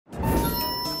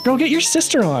Girl, get your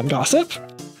sister on, gossip.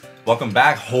 Welcome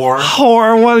back, whore.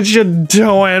 Whore, what you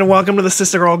doing? Welcome to the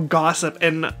Sister Girl Gossip.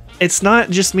 And it's not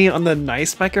just me on the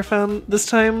nice microphone this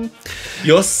time.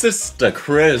 Your sister,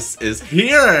 Chris, is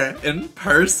here in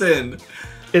person.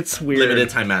 It's weird. Limited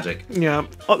time magic. Yeah,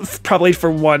 probably for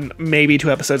 1, maybe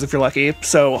 2 episodes if you're lucky.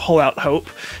 So hold out hope.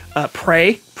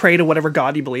 Pray to whatever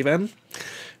God you believe in.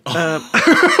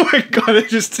 Oh my God, it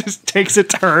just takes a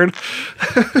turn.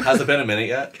 Has it been a minute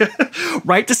yet?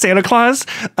 Write to Santa Claus.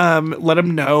 Let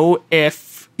him know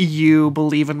if you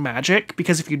believe in magic,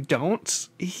 because if you don't,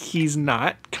 he's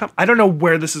not. I don't know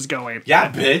where this is going.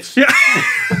 Yeah, bitch. Yeah.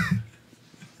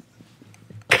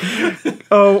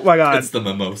 Oh my God. It's the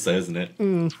mimosa, isn't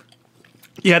it?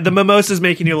 Yeah, the mimosa is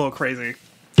making you a little crazy.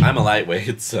 I'm a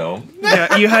lightweight, so.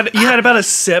 Yeah, you had about a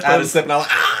sip. I had a sip and I was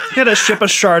like, ah! You had a sip of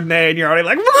Chardonnay and you're already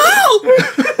like,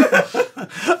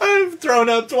 I've thrown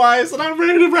up twice and I'm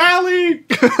ready to rally.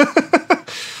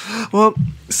 Well,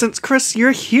 since Chris,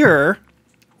 you're here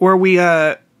where we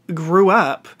grew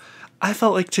up, I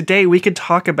felt like today we could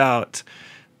talk about,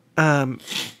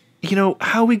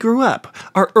 how we grew up,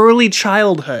 our early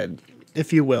childhood,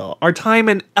 if you will, our time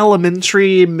in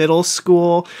elementary, middle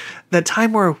school, the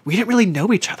time where we didn't really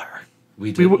know each other.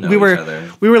 We didn't know each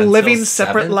other. We were Until living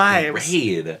separate lives.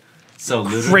 Grade. So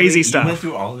literally, Crazy stuff. You went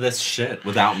through all this shit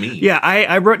without me. Yeah,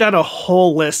 I wrote down a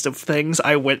whole list of things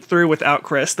I went through without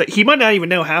Chris that he might not even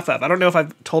know half of. I don't know if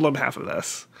I've told him half of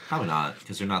this. Probably not,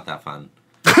 because you're not that fun.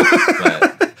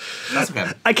 But that's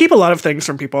okay. I keep a lot of things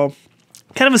from people.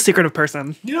 Kind of a secretive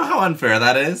person. You know how unfair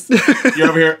that is? You're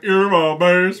over here, you're my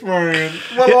best friend.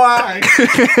 Why?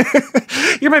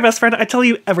 You're my best friend. I tell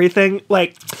you everything.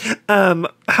 Like,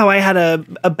 how I had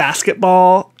a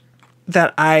basketball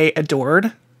that I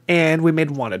adored, and we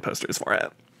made wanted posters for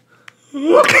it.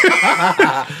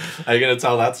 Are you gonna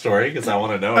tell that story? Because I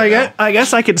want to know. I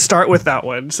guess I could start with that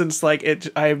one since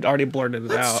I've already blurted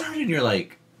it out. Start in your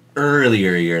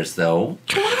earlier years though.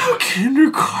 What about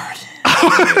kindergarten?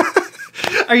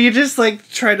 Are you just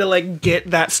trying to get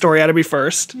that story out of me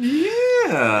first?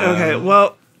 Yeah. Okay.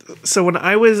 Well, so when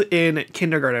I was in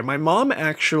kindergarten, my mom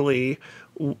actually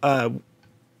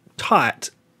taught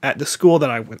at the school that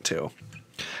I went to.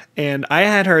 And I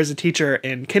had her as a teacher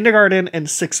in kindergarten and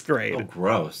 6th grade. Oh,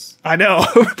 gross. I know.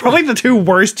 Probably the 2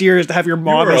 worst years to have your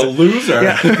mom You're a loser.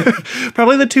 Yeah.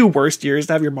 Probably the 2 worst years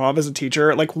to have your mom as a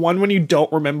teacher. One when you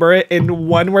don't remember it, and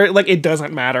one where it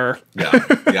doesn't matter. Yeah.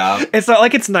 Yeah. It's not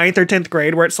like it's 9th or 10th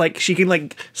grade where it's she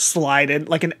can slide in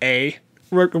an A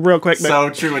real quick.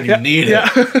 So true when you need it.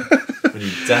 When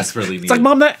you desperately need it. It's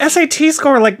Mom, that SAT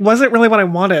score wasn't really what I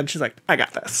wanted. She's like, I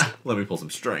got this. Let me pull some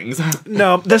strings.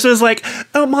 No, this was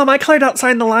oh, Mom, I cleared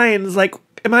outside the lines.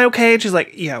 Am I okay? And she's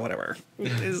like, yeah, whatever.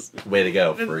 Way to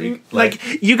go, freak.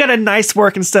 You got a nice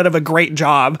work instead of a great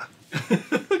job. To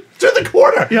the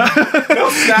corner. Yeah. No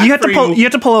snack You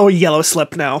have to pull a yellow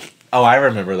slip now. Oh, I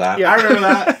remember that. Yeah. I remember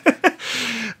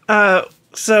that.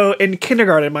 So in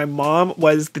kindergarten, my mom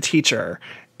was the teacher,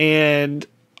 and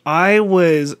I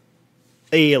was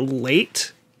a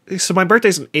late. So my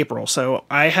birthday's in April, so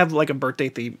I have a birthday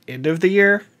at the end of the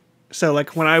year. So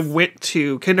when I went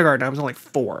to kindergarten, I was only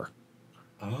 4.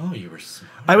 Oh, you were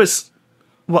smart. I was.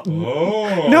 Well,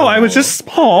 Oh. no, I was just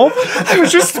small. I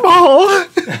was just small.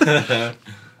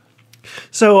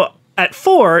 So at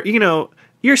 4,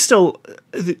 you're still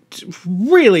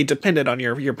really dependent on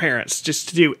your parents just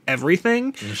to do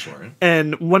everything. Sure.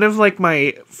 And one of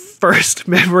my first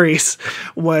memories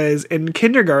was in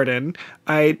kindergarten.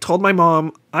 I told my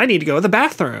mom, I need to go to the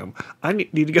bathroom. I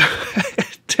need to go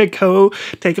to go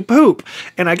take a poop.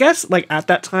 And I guess at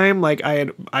that time,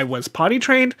 I was potty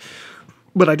trained,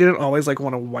 but I didn't always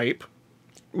want to wipe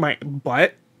my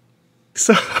butt.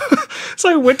 So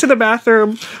I went to the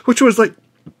bathroom, which was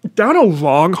down a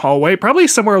long hallway, probably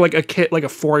somewhere a kid, a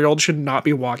 4-year-old should not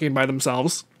be walking by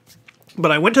themselves.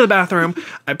 But I went to the bathroom,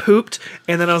 I pooped,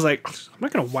 and then I was like, I'm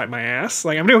not going to wipe my ass.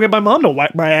 I'm going to go get my mom to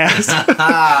wipe my ass.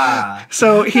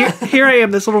 So here I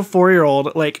am, this little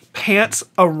 4-year-old, pants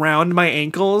around my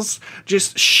ankles,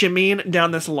 just shimmying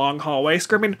down this long hallway,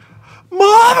 screaming,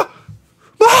 Mom!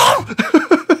 Mom!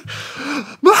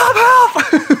 Mom, help!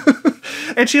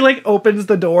 And she opens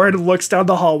the door and looks down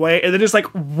the hallway and then just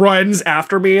runs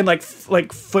after me and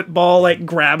football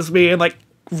grabs me and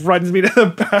runs me to the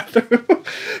bathroom.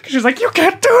 She's like, you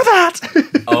can't do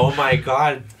that. Oh my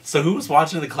God. So who was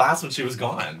watching the class when she was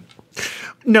gone?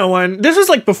 No one. This was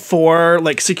before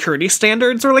security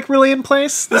standards were really in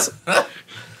place.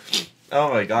 Oh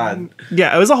my God.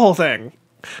 Yeah, it was a whole thing.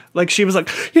 She was like,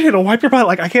 you need to wipe your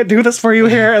butt. I can't do this for you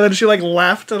here. And then she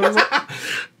left and I was like,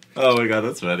 oh my God,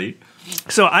 that's funny.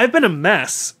 So I've been a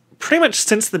mess pretty much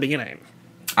since the beginning.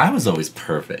 I was always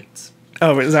perfect.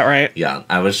 Oh, is that right? Yeah,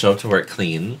 I would show up to work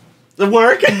clean.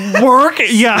 Work? Work?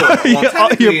 Yeah. Well,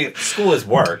 technically, school is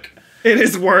work. It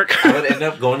is work. I would end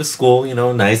up going to school,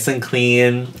 nice and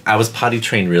clean. I was potty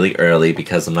trained really early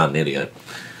because I'm not an idiot.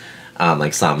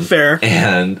 Like some. Fair.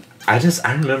 And I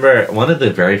remember one of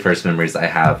the very first memories I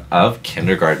have of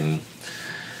kindergarten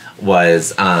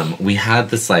was we had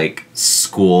this like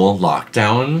school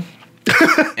lockdown.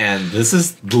 And this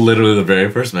is literally the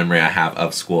very first memory I have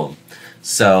of school.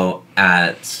 So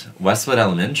at Westwood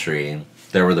Elementary,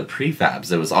 there were the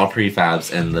prefabs. It was all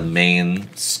prefabs, and the main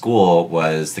school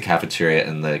was the cafeteria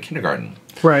and the kindergarten.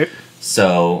 Right.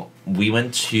 So we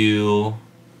went to...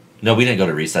 No, we didn't go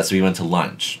to recess. We went to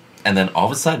lunch. And then all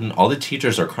of a sudden, all the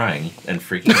teachers are crying and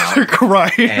freaking out. They're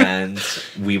crying. And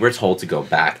we were told to go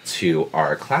back to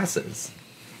our classes.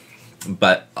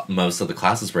 But most of the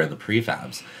classes were in the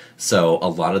prefabs. So a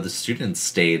lot of the students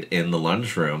stayed in the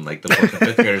lunchroom. Like the 4th and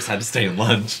 5th graders had to stay in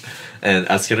lunch. And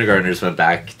us kindergartners went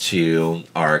back to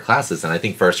our classes. And I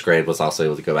think 1st grade was also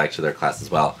able to go back to their class as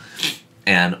well.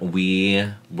 And we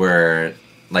were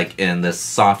like in this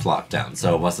soft lockdown.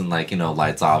 So it wasn't like,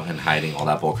 lights off and hiding, all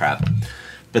that bull crap.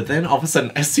 But then all of a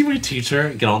sudden I see my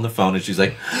teacher get on the phone and she's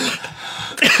like,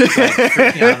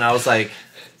 freaking out. And I was like,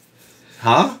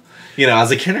 huh?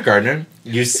 As a kindergartner,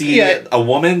 you see a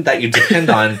woman that you depend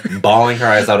on bawling her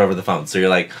eyes out over the phone. So you're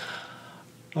like,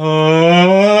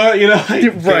 right,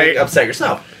 upset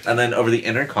yourself. And then over the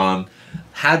intercom,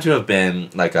 had to have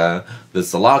been like this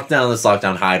is a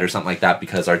lockdown hide or something like that,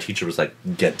 because our teacher was like,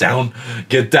 get down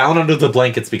under the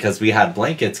blankets, because we had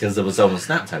blankets because it was almost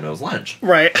nap time. It was lunch.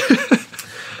 Right.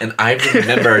 And I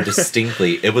remember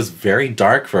distinctly, it was very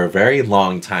dark for a very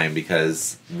long time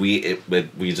because we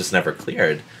just never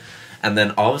cleared. And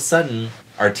then all of a sudden,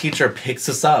 our teacher picks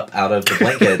us up out of the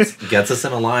blankets, gets us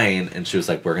in a line, and she was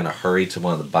like, we're going to hurry to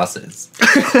one of the buses.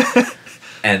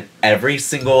 And every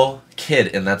single kid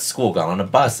in that school got on a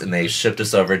bus, and they shipped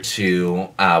us over to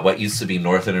what used to be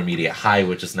North Intermediate High,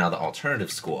 which is now the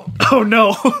alternative school. Oh,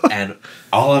 no. And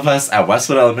all of us at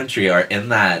Westwood Elementary are in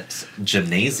that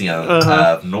gymnasium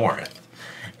of North.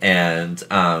 And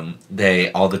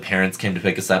all the parents came to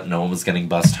pick us up. No one was getting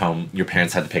bused home. Your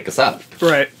parents had to pick us up.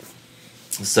 Right.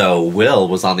 So Will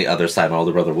was on the other side, my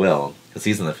older brother Will, because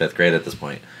he's in the 5th grade at this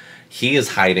point. He is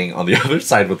hiding on the other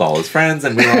side with all his friends,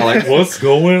 and we were all like, what's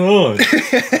going on?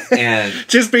 And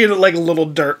just being like little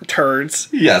dirt turds.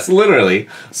 Yes, literally.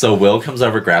 So Will comes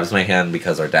over, grabs my hand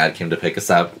because our dad came to pick us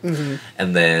up. Mm-hmm.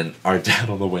 And then our dad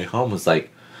on the way home was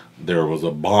like, there was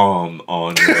a bomb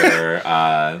on your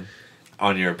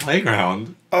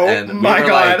playground. Oh, and we my were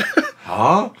God. Like,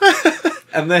 huh?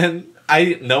 And then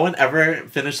no one ever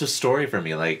finished the story for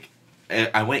me. Like,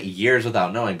 I went years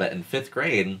without knowing, but in 5th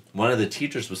grade, one of the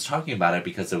teachers was talking about it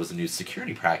because it was a new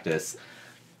security practice.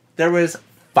 There was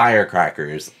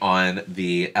firecrackers on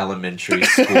the elementary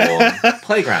school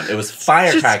playground. It was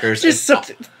firecrackers. Just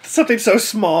something so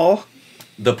small.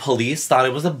 The police thought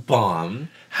it was a bomb.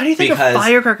 How do you think a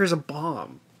firecracker's a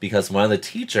bomb? Because one of the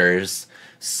teachers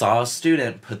saw a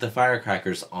student put the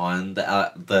firecrackers on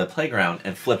the playground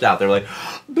and flipped out. They're like,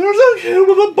 there's a kid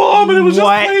with a bomb and it was just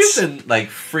placed. And like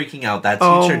freaking out. That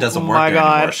teacher doesn't work there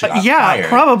anymore. She got fired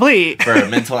probably. For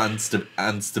mental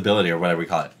instability or whatever we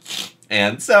call it.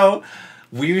 And so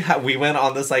we went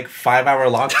on this like 5-hour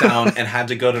lockdown and had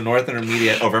to go to North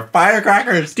Intermediate over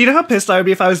firecrackers. Do you know how pissed I would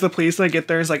be if I was the police and I get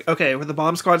there and it's like, okay, the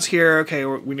bomb squad's here. Okay,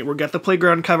 we'll get the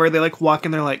playground covered. They like walk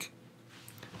in there like,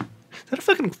 is that a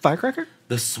fucking firecracker?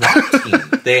 The SWAT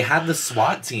team. They had the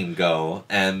SWAT team go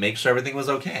and make sure everything was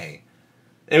okay.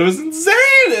 It was insane.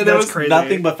 And it was crazy.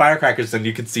 Nothing but firecrackers, and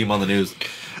you could see them on the news.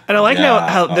 And I like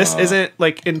how this isn't,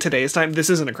 like, in today's time, this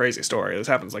isn't a crazy story. This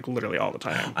happens, like, literally all the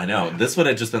time. I know. This would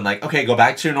have just been like, okay, go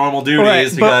back to your normal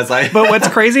duties, because but what's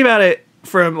crazy about it,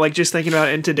 from, like, just thinking about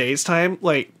it in today's time,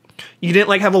 like, you didn't,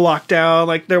 like, have a lockdown.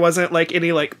 Like, there wasn't, like,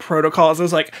 any, like, protocols. It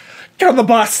was like, get on the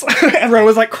bus. Everyone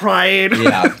was, like, crying.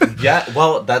 Yeah,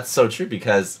 well, that's so true,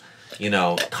 because,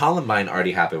 Columbine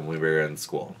already happened when we were in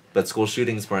school. But school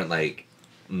shootings weren't, like,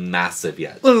 massive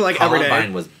yet. It wasn't, like,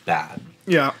 Columbine was bad.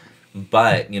 Yeah.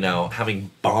 But, having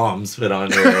bombs put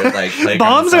on your, like, playground.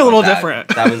 Bombs are a little different.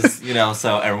 That was,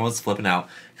 so everyone was flipping out.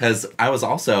 Because I was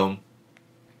also,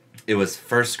 it was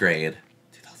 1st grade,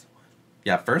 2001.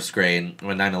 Yeah, 1st grade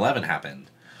when 9/11 happened.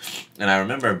 And I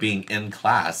remember being in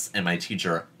class and my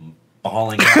teacher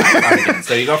bawling out again.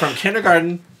 So you go from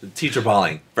kindergarten, teacher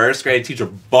bawling. 1st grade, teacher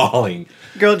bawling.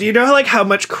 Girl, do you know how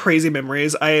much crazy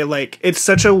memories I, like, it's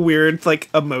such a weird, like,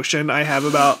 emotion I have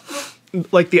about,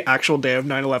 like, the actual day of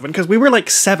 9/11, because we were, like,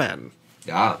 7.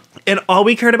 Yeah. And all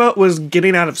we cared about was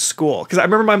getting out of school. Because I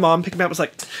remember my mom picking me up and was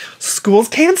like, school's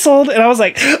canceled. And I was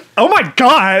like, oh my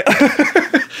God.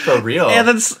 For real. And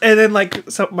then like,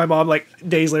 so my mom, like,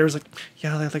 days later was like,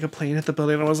 yeah, they had like a plane at the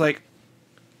building. And I was like,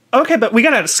 okay, but we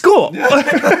got out of school.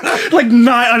 Like,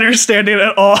 not understanding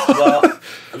at all. Well,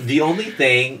 the only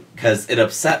thing, because it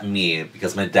upset me,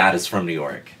 because my dad is from New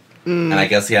York. And I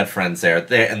guess he had friends there,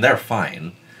 and they're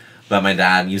fine. But my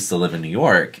dad used to live in New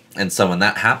York, and so when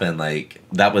that happened, like,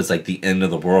 that was, like, the end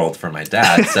of the world for my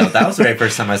dad. So that was the very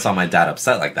first time I saw my dad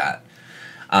upset like that.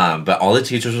 But all the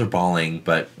teachers were bawling,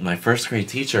 but my first grade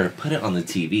teacher put it on the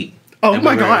TV. Oh and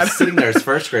my we were God. sitting there as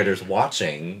first graders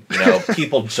watching,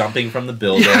 people jumping from the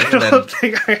building, I and then don't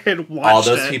think I had watched all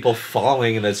those it. people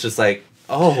falling, and it's just like,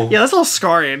 oh. Yeah, that's a little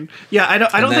scarring. Yeah, I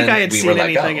don't think I had we seen were let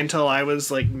anything go. until I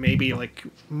was like maybe like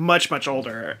much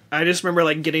older. I just remember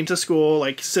like getting to school,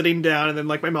 like sitting down, and then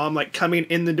like my mom like coming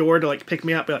in the door to like pick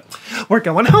me up, be like, "We're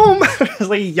going home." I was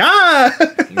like, "Yeah."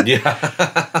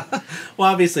 Yeah.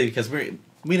 Well, obviously, because we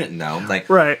didn't know. Like,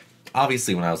 Right.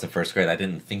 obviously, when I was in first grade, I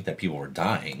didn't think that people were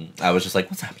dying. I was just like,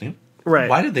 what's happening? Right.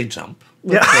 Why did they jump?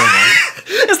 Yeah. What's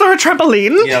going on? Is there a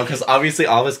trampoline? Because obviously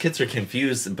all of us kids are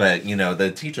confused, but,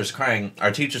 the teacher's crying.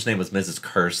 Our teacher's name was Mrs.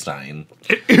 Kerstein.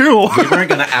 Ew. We weren't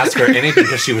going to ask her anything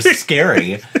because she was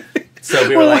scary. So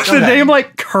we were Well, like, the okay. name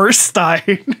like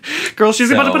Kerstein. Girl, she's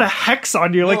about to put a hex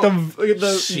on you, like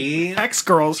the she- hex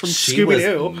girls from She Scooby was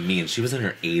Doo. mean. She was in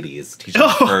her 80s, teaching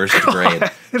Oh, first grade.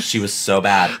 She was so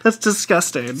bad. That's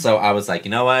disgusting. So I was like,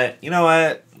 you know what?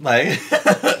 Like,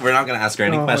 we're not going to ask her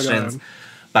any Oh my questions. God.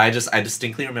 But I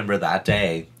distinctly remember that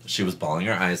day, she was bawling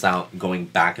her eyes out, going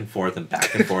back and forth and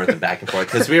back and forth and back and forth.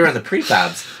 Because we were in the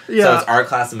prefabs. Yeah. So it's our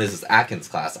class and Mrs. Atkins'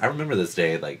 class. I remember this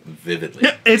day, like, vividly.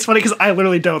 Yeah, it's funny because I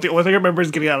literally don't. The only thing I remember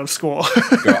is getting out of school.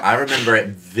 Girl, I remember it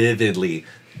vividly.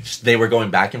 They were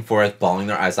going back and forth, bawling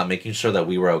their eyes out, making sure that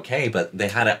we were okay, but they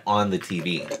had it on the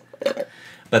TV.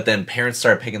 But then parents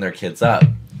started picking their kids up.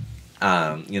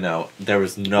 There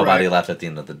was nobody left at the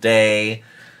end of the day.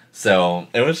 So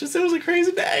it was a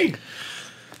crazy day.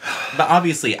 But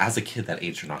obviously, as a kid that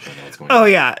age, you're not going to know what's going on. Oh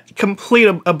yeah, complete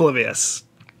oblivious.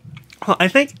 Well, I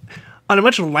think on a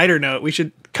much lighter note, we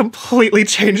should completely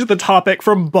change the topic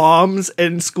from bombs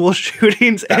and school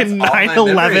shootings and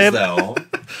 9/11. Though.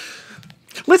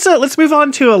 Let's move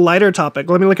on to a lighter topic.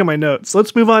 Let me look at my notes.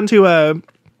 Let's move on to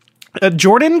a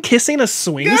Jordan kissing a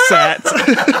swing set.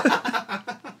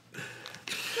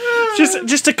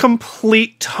 Just a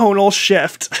complete tonal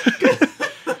shift.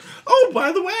 Oh,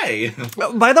 by the way.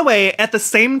 By the way, at the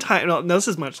same time, no, this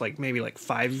is much like maybe like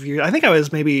 5 years. I think I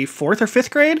was maybe 4th or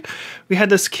 5th grade. We had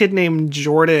this kid named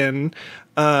Jordan,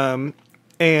 and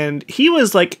he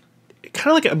was like kind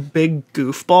of like a big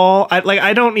goofball.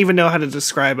 I don't even know how to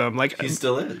describe him. Like He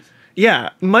still is.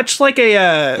 yeah, much like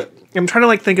a. I'm trying to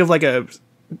like think of like a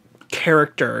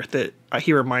character that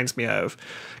he reminds me of.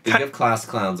 Think of class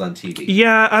clowns on TV.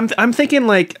 Yeah, I'm thinking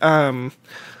like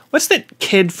what's that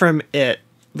kid from It?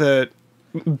 The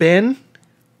Ben?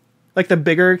 Like the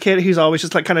bigger kid who's always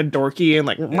just like kind of dorky and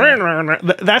like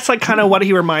that's like kind of what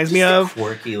he reminds me Just a of.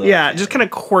 quirky little Yeah, kid. just kind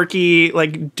of quirky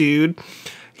like dude.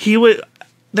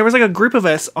 There was like a group of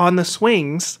us on the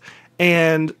swings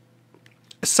and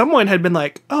someone had been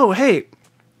like, "Oh, hey,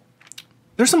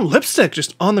 there's some lipstick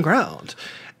just on the ground."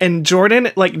 And Jordan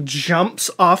like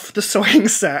jumps off the swing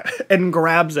set and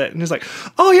grabs it and he's like,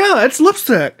 "Oh yeah, it's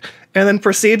lipstick." And then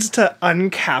proceeds to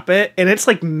uncap it, and it's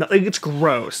like it's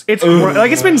gross. It's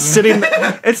like it's been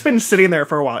sitting there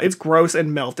for a while. It's gross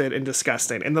and melted and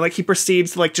disgusting. And then like he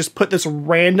proceeds to like just put this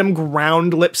random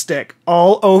ground lipstick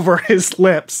all over his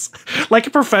lips, like a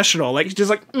professional. Like he's just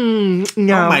like, no.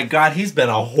 Oh my God, he's been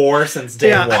a whore since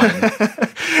day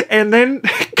one. And then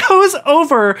goes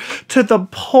over to the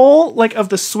pole like of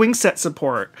the swing set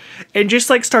support and just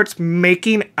like starts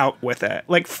making out with it,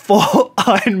 like full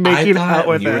on making out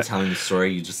with you were it. telling the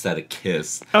story, you just said a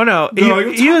kiss. Oh no,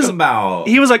 He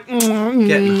was like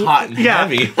getting hot and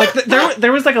heavy. Like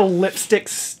there was like a lipstick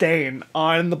stain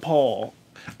on the pole.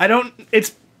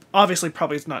 It's obviously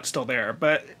probably not still there,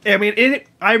 but I mean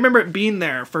I remember it being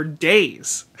there for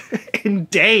days and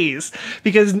days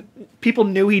because people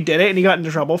knew he did it and he got into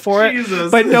trouble for it.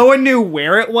 Jesus. But no one knew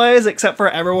where it was except for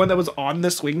everyone that was on the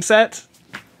swing set.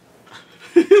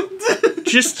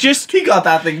 just He got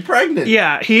that thing pregnant.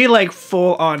 yeah, he like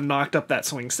full on knocked up that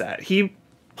swing set. He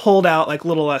pulled out like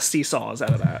little seesaws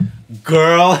out of that.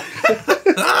 Girl.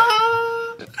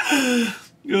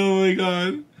 Oh my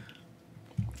God.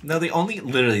 No, the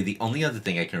only other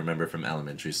thing I can remember from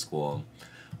elementary school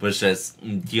was just,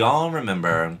 do y'all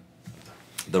remember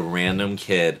the random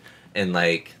kid in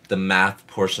like the math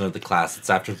portion of the class. It's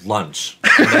after lunch.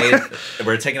 And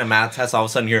we're taking a math test. All of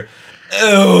a sudden, you're,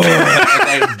 ew, and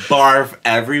they barf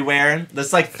everywhere. This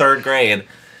is like 3rd grade,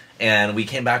 and we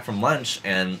came back from lunch,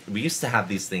 and we used to have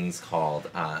these things called,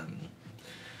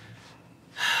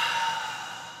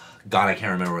 God, I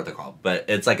can't remember what they're called, but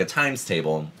it's like a times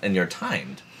table, and you're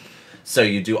timed. So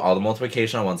you do all the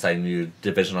multiplication on one side and you do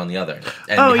division on the other.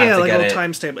 And Oh, you have yeah, to like a get little it,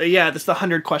 times table. Yeah, that's the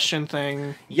 100 question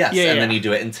thing. yes, Yeah, and yeah. then you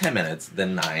do it in 10 minutes,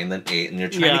 then 9, then 8, and you're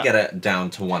trying to get it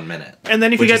down to 1 minute. And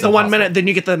then if you which get is the 1 impossible. minute, then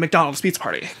you get the McDonald's pizza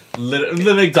party.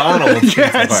 The McDonald's pizza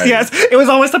party. Yes. It was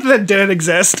always something that didn't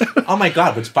exist. Oh my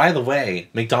god, which by the way,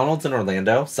 McDonald's in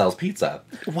Orlando sells pizza.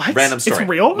 What? Random story. It's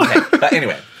real? Okay, but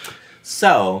anyway.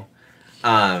 So,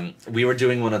 we were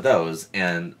doing one of those,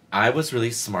 and I was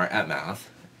really smart at math.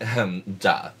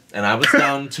 Duh. And I was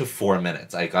down to 4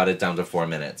 minutes. I got it down to 4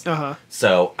 minutes. Uh-huh.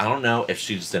 So, I don't know if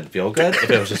she just didn't feel good,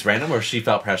 if it was just random, or if she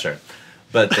felt pressure.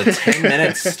 But the 10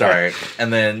 minutes start,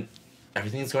 and then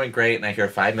everything's going great, and I hear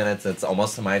 5 minutes, and it's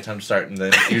almost my time to start, and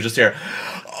then you just hear,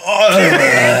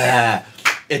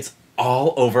 it's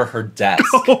all over her desk.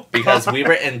 Because we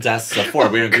were in desks of 4.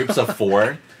 We were in groups of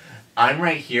 4. I'm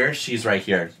right here, she's right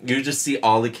here. You just see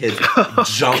all the kids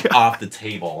jump off the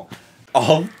table.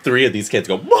 All 3 of these kids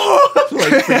go, like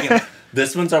freaking out.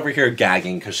 This one's over here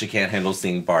gagging because she can't handle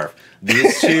seeing barf.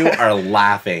 These 2 are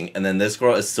laughing, and then this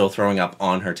girl is still throwing up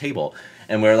on her table.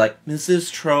 And we're like,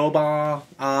 Mrs. Troba,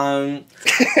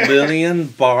 Lillian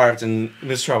barfed, and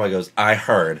Mrs. Troba goes, I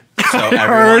heard. So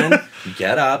everyone,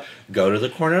 get up, go to the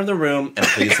corner of the room, and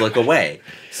please look away.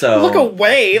 So Look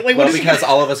away? Like, what well, is because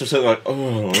all of us are sort of like,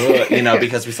 oh, you know,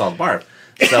 because we saw the barf.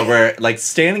 So we're like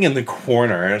standing in the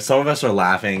corner. Some of us are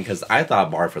laughing because I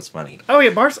thought barf was funny. Oh, yeah,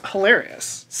 barf's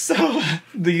hilarious. So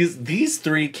these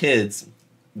 3 kids,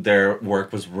 their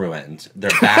work was ruined. Their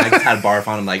bags had barf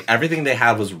on them. Like everything they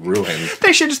had was ruined.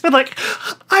 They should just been like,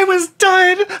 I was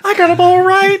done. I got them all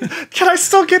right. Can I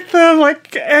still get the,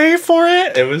 like, A for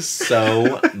it? It was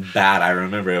so bad. I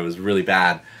remember it was really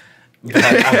bad. But,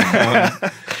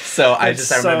 so I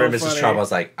remember Mrs. Traub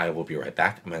was like, I will be right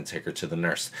back. I'm going to take her to the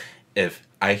nurse. If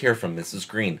I hear from Mrs.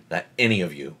 Green that any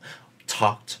of you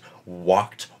talked,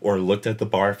 walked, or looked at the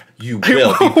barf, you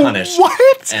will be punished.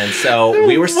 What? And so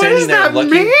we were standing there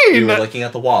looking. Mean? We were looking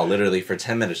at the wall literally for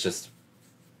 10 minutes, just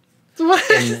What?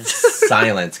 in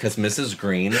silence, because Mrs.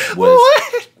 Green was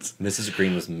What? Mrs.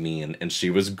 Green was mean, and she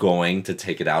was going to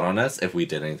take it out on us if we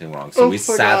did anything wrong. So we my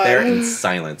sat there God. in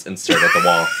silence and stared at the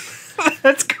wall.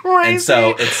 That's crazy. And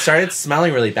so it started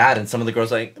smelling really bad, and some of the girls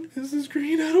were like, Mrs.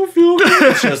 Green, I don't feel good.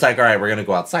 And she was like, all right, we're going to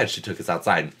go outside. She took us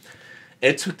outside.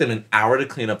 It took them an hour to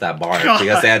clean up that bar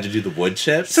because they had to do the wood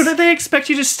chips. So did they expect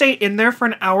you to stay in there for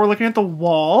an hour looking at the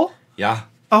wall? Yeah.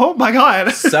 Oh my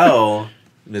god. So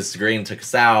Mrs. Green took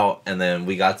us out, and then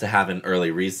we got to have an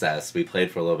early recess. We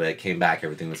played for a little bit, came back,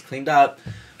 everything was cleaned up.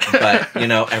 But, you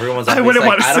know, everyone's I always wouldn't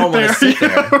like, want to I don't want to sit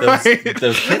there. Right.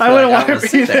 Those kids I were wouldn't like, want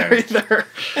to be there either.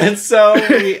 And so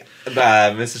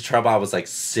Mrs. Troubaugh was like,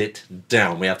 sit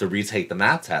down. We have to retake the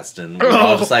math test. And we were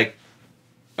all just like,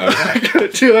 okay. I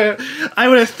couldn't do it. I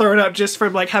would have thrown up just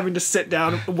from like having to sit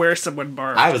down where someone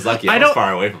barfed. I was lucky. I was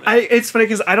far away from it. It's funny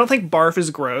because I don't think barf is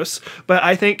gross, but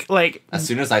I think like As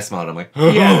soon as I smelled it, I'm like,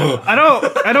 yeah,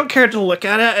 I don't care to look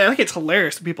at it. I think it's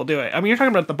hilarious when people do it. I mean, you're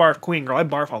talking about the barf queen, girl. I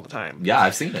barf all the time. yeah,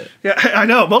 I've seen it. Yeah, I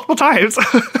know multiple times.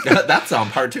 That's on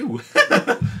part 2.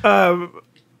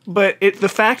 But the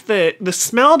fact that the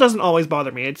smell doesn't always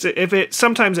bother me.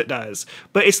 Sometimes it does,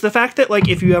 but it's the fact that like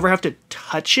if you ever have to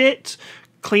touch it,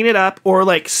 clean it up, or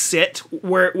like sit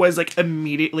where it was like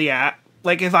immediately at.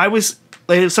 Like if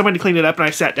someone cleaned it up and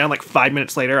I sat down like 5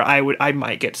 minutes later, I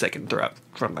might get sick and throw up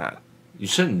from that. You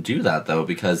shouldn't do that though,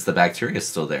 because the bacteria is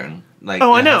still there. Like,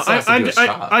 Oh, I know. Has to do its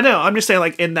job. I know. I'm just saying,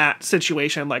 like in that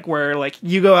situation, like where like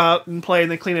you go out and play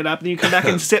and then clean it up, and then you come back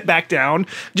and sit back down,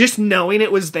 just knowing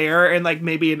it was there and like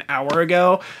maybe an hour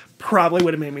ago, probably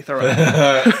would have made me throw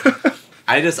up.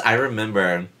 I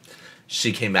remember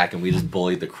she came back and we just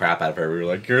bullied the crap out of her. We were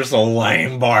like, "You're so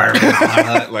lame, Barb."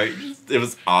 Like, it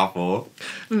was awful.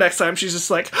 Next time, she's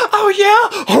just like, "Oh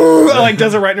yeah," like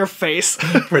does it right in her face.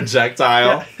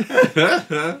 Projectile.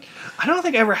 I don't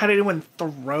think I ever had anyone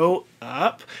throw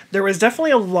up. There was definitely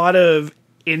a lot of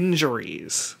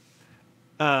injuries,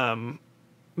 but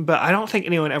I don't think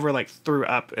anyone ever like threw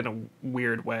up in a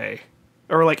weird way.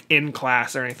 Or like in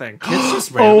class or anything. Kids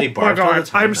just randomly barfed all the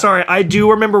time. I'm sorry. I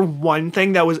do remember one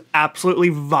thing that was absolutely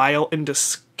vile and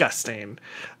disgusting.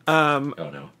 Oh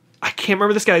no. I can't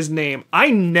remember this guy's name.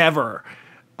 I never,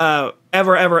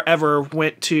 ever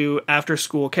went to after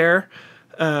school care.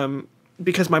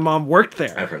 because my mom worked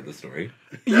there. I've heard the story.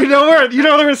 You know where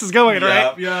this is going,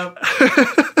 right? Yep.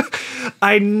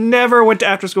 I never went to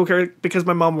after school care because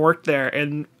my mom worked there,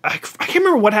 and I can't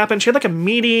remember what happened. She had like a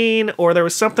meeting, or there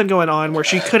was something going on where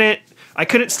I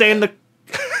couldn't stay in the.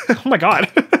 Oh my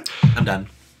god. I'm done.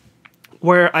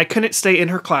 Where I couldn't stay in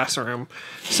her classroom,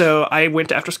 so I went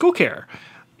to after school care,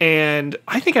 and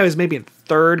I think I was maybe in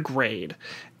 3rd grade.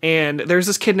 And there's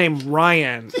this kid named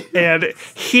Ryan, and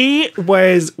he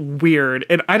was weird.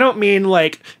 And I don't mean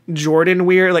like Jordan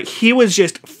weird. Like, he was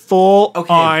just full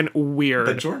on weird.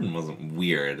 But Jordan wasn't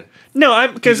weird. No,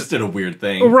 He because just did a weird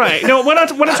thing. right. No, when I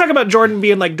talk about Jordan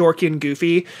being like dorky and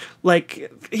goofy,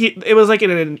 like it was like in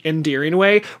an endearing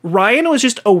way. Ryan was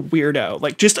just a weirdo,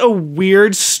 like just a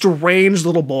weird, strange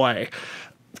little boy.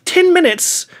 10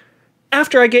 minutes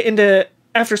after I get into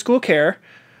after school care,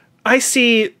 I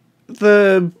see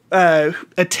the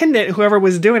attendant, whoever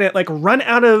was doing it, like run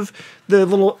out of the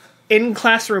little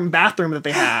in-classroom bathroom that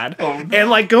they had and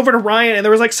like go over to Ryan, and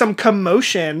there was like some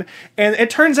commotion, and it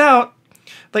turns out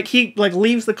like he like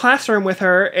leaves the classroom with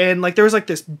her, and like there was like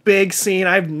this big scene.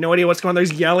 I have no idea what's going on.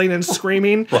 There's yelling and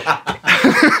screaming.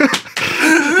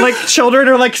 Like children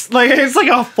are like it's like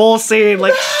a full scene.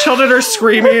 Like children are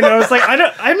screaming, and I was like,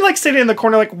 I'm like sitting in the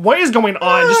corner like, what is going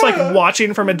on? Just like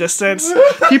watching from a distance.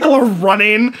 People are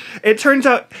running. It turns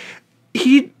out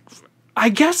he, I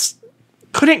guess,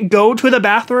 couldn't go to the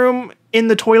bathroom in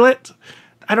the toilet.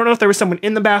 I don't know if there was someone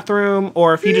in the bathroom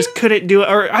or if he just couldn't do it,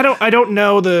 or I don't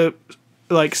know the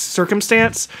like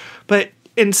circumstance, but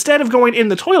instead of going in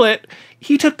the toilet,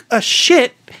 he took a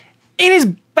shit in his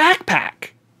backpack.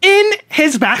 In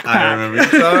his backpack. I remember you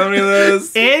telling me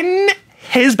this. In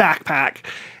his backpack.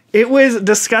 It was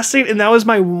disgusting, and that was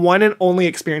my one and only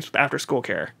experience with after school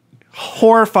care.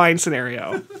 Horrifying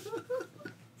scenario.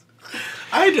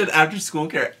 I did after school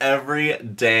care every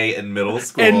day in middle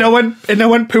school. And no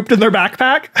one pooped in their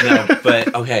backpack? No,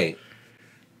 but okay.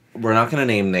 We're not gonna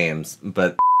name names,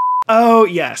 but Oh,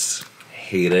 yes.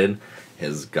 hated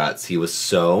his guts. He was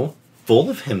so full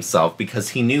of himself because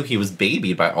he knew he was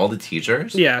babied by all the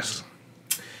teachers. Yes.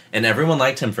 And everyone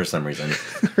liked him for some reason.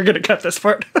 We're gonna cut this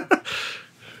part.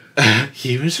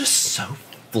 He was just so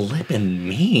flippin'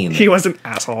 mean. He was an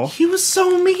asshole. He was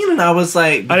so mean, and I was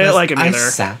like, I didn't like him either. I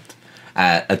sat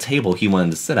at a table he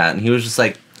wanted to sit at, and he was just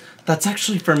like, that's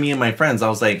actually for me and my friends. I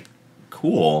was like,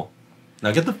 cool.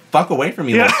 Now get the fuck away from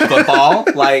me, Yeah. little football.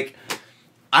 Like,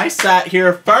 I sat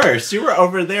here first. You were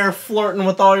over there flirting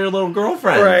with all your little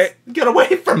girlfriends. Right. Get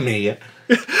away from me.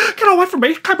 Get away from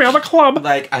me. Come out of the club.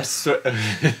 Like,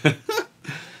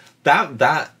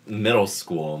 that middle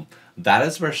school, that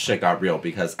is where shit got real,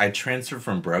 because I transferred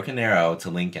from Broken Arrow to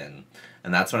Lincoln,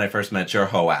 and that's when I first met your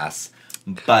hoe ass.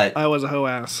 But I was a hoe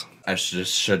ass. I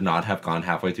should not have gone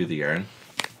halfway through the year.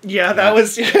 Yeah, that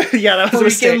was a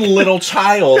mistake. Freaking little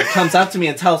child comes up to me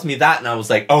and tells me that, and I was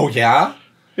like, oh yeah?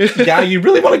 Yeah, you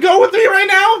really want to go with me right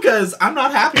now? Because I'm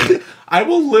not happy. I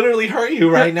will literally hurt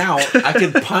you right now. I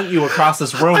could punt you across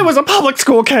this room. I was a public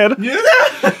school kid.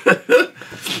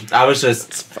 I was just...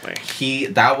 It's funny.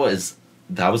 That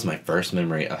was my first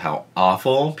memory of how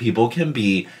awful people can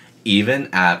be, even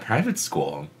at private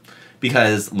school.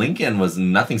 Because Lincoln was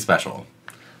nothing special.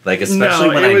 Like, especially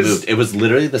when I moved. It was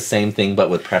literally the same thing, but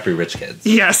with preppy rich kids.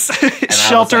 Yes. And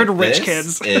Sheltered I was like, rich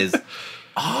this kids. is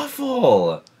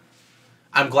awful.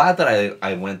 I'm glad that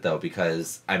I went, though,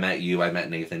 because I met you, I met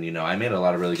Nathan, you know, I made a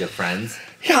lot of really good friends.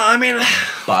 Yeah, I mean...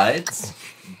 But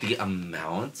the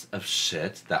amount of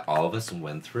shit that all of us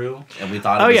went through, and we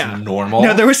thought it was normal.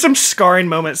 No, there was some scarring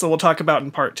moments that we'll talk about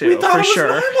in part 2, we thought for it was sure.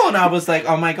 normal, and I was like,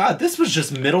 oh my god, this was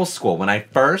just middle school when I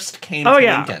first came to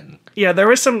Lincoln. Yeah, there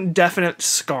was some definite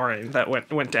scarring that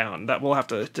went down that we'll have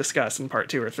to discuss in part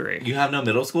 2 or 3. You have no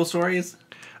middle school stories?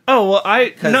 Oh, well,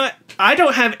 I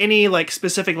don't have any like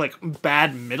specific like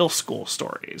bad middle school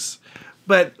stories.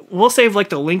 But we'll save like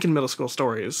the Lincoln middle school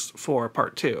stories for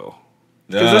part 2.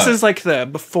 Because this is like the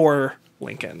before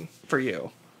Lincoln for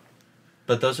you.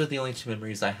 But those are the only 2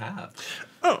 memories I have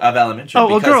of elementary. Oh,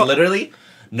 well, because girl.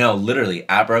 literally,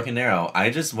 at Broken Arrow, I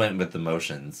just went with the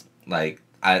motions. Like,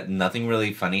 nothing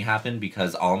really funny happened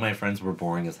because all my friends were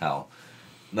boring as hell.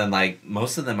 Then, like,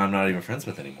 most of them I'm not even friends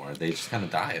with anymore. They just kind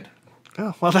of died.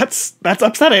 Oh, well, that's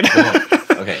upsetting. Well,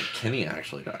 okay, Kenny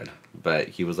actually died. But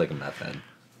he was like a meth head.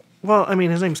 Well, I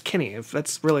mean, his name's Kenny. If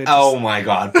that's really... Oh my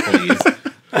god, please.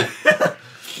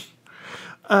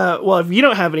 Well, if you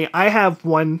don't have any, I have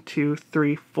 1, 2,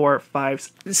 3, 4,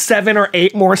 5, 7 or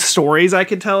 8 more stories I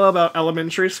could tell about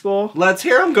elementary school. Let's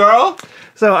hear them, girl.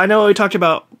 So I know we talked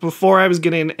about, before I was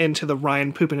getting into the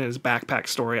Ryan pooping in his backpack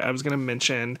story, I was going to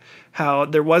mention how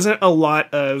there wasn't a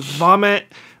lot of vomit,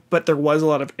 but there was a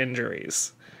lot of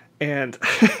injuries. And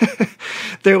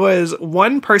there was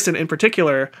one person in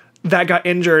particular that got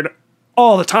injured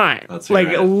all the time. Like,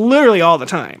 literally all the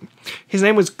time. His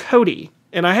name was Cody.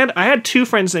 And I had two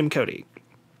friends named Cody.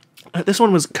 This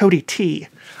one was Cody T.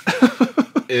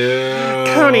 Ew.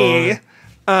 Cody.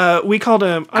 We called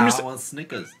him... I want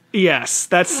Snickers. Yes,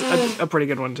 that's a pretty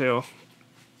good one, too.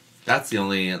 That's the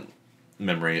only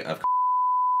memory of...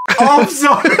 Oh, I'm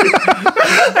sorry.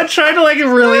 I tried to, like,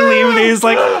 really leave these,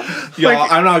 like... Y'all,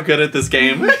 like, I'm not good at this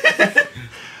game.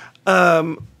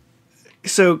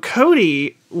 So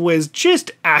Cody was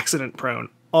just accident prone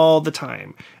all the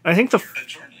time. And I think the...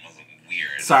 Jordan wasn't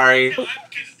weird. Sorry.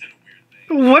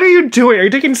 What are you doing? Are you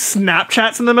taking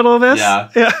Snapchats in the middle of this? Yeah.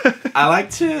 I like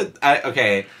to...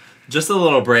 Okay, just a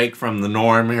little break from the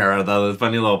norm here, the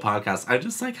funny little podcast. I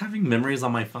just like having memories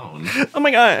on my phone. Oh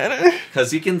my god.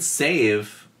 Because you can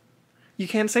save... You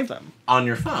can save them. On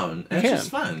your phone. And it's just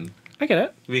fun. I get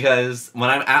it. Because when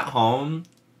I'm at home,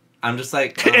 I'm just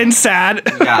like... Oh, and sad.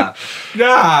 Yeah.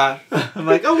 Yeah. I'm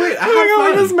like, oh wait, I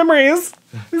have fun. These memories.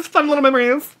 These fun little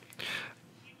memories.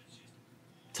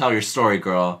 Tell your story,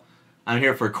 girl. I'm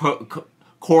here for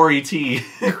Corey T.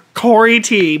 Corey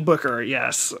T. Booker,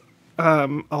 yes.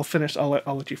 I'll finish. I'll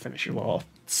let you finish your little...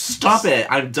 Stop it.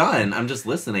 I'm done. I'm just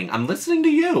listening. I'm listening to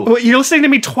you. Well, you're listening to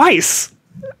me twice.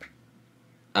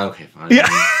 Okay, fine. Yeah.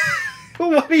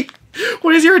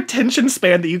 What is your attention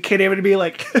span that you can't even be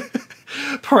like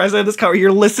present in this conversation?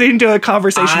 You're listening to a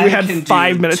conversation we had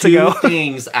 5 minutes ago. Two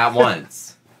things at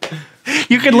once.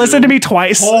 You can listen to me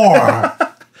twice. Four.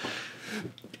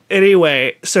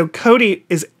 Anyway, so Cody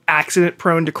is accident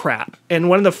prone to crap. And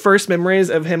one of the first memories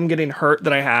of him getting hurt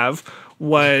that I have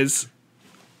was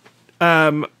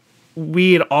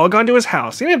we had all gone to his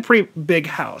house. He had a pretty big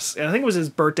house. And I think it was his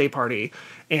birthday party.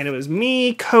 And it was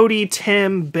me, Cody,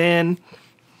 Tim, Ben,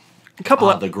 a couple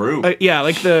of... The group. Yeah,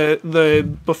 like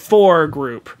the before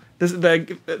group.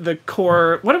 The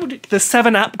core... The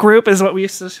 7-Up group is what we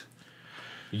used to...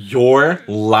 You're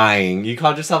lying. You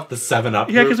called yourself the 7-Up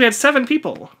group? Yeah, because we had 7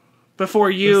 people.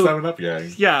 Before you... The 7-Up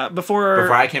gang. Yeah, before...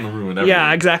 Before I came and ruined everything.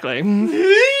 Yeah, exactly.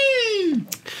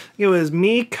 It was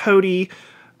me, Cody,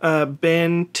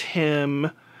 Ben,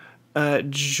 Tim,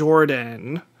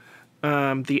 Jordan,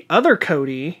 the other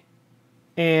Cody,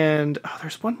 and... Oh,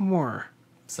 there's one more.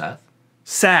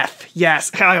 Seth,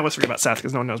 yes. I almost forget about Seth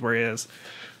because no one knows where he is.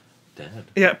 Dead.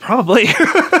 Yeah, probably.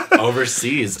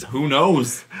 Overseas. Who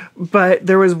knows? But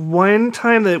there was one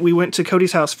time that we went to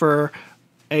Cody's house for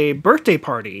a birthday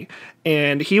party,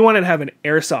 and he wanted to have an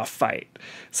airsoft fight.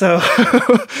 So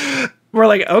we're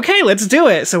like, okay, let's do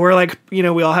it. So we're like, we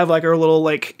all have like our little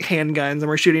like handguns, and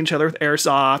we're shooting each other with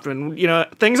airsoft, and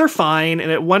things are fine.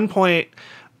 And at one point,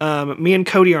 me and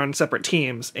Cody are on separate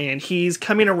teams, and he's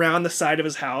coming around the side of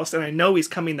his house, and I know he's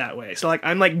coming that way. So like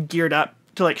I'm like geared up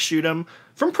to like shoot him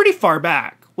from pretty far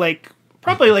back, like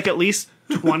probably like at least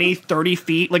 20, 30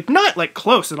 feet, like not like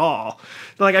close at all.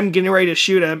 Like I'm getting ready to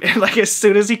shoot him, and like as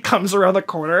soon as he comes around the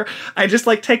corner, I just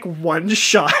like take one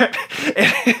shot,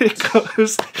 and it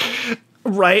goes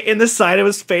right in the side of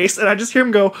his face, and I just hear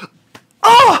him go,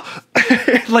 oh!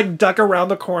 Like duck around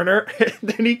the corner, and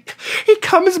then he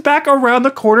comes back around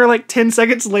the corner like 10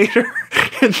 seconds later,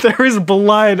 and there is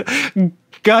blood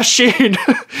gushing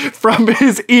from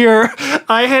his ear.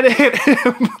 I had hit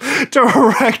him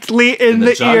directly in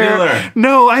the ear.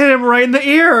 No, I hit him right in the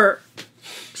ear.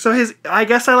 So I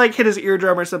guess I like hit his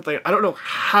eardrum or something. I don't know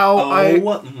how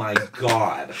Oh my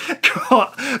god.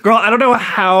 Girl, I don't know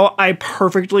how I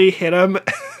perfectly hit him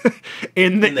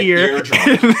in the ear.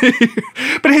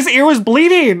 But his ear was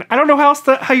bleeding. I don't know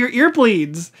how your ear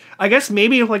bleeds. I guess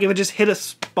maybe like if it just hit a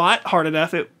spot hard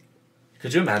enough, it...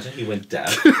 Could you imagine he went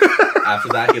deaf? After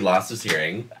that, he lost his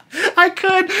hearing. I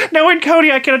could. Knowing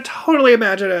Cody, I can totally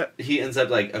imagine it. He ends up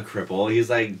like a cripple. He's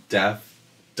like deaf,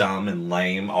 dumb, and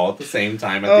lame all at the same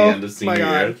time at the end of senior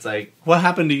year. It's like, what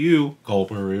happened to you,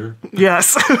 career?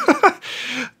 Yes.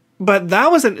 But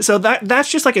that wasn't... So that's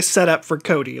just like a setup for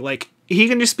Cody. Like, he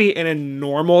can just be in a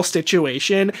normal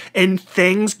situation and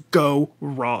things go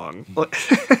wrong.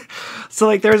 So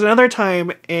like there's another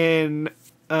time in...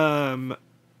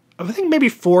 I think maybe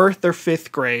 4th or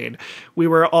 5th grade, we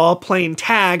were all playing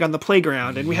tag on the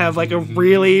playground, and we have like a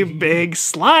really big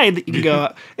slide that you can go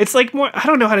up. It's like more, I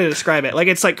don't know how to describe it. Like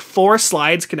it's like 4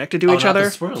 slides connected to each other. The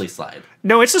swirly slide.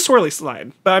 No, it's a swirly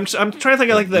slide. But I'm trying to think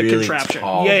of like the really contraption.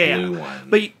 Tall blue one.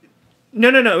 But no,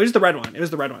 it was the red one. It was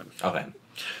the red one. Okay.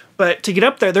 But to get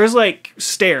up there, there's like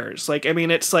stairs. Like, I mean,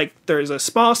 it's like there's a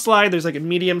small slide, there's like a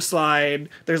medium slide,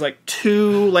 there's like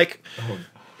 2 like...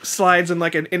 slides in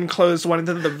like an enclosed one, and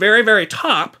then at the very, very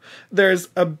top, there's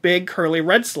a big curly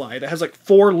red slide that has like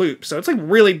 4 loops. So it's like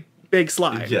really big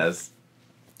slide. Yes.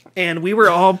 And we were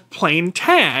all playing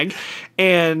tag,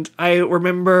 and I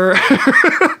remember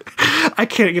I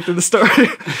can't get through the story.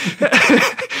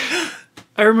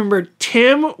 I remember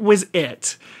Tim was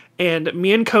it, and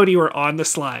me and Cody were on the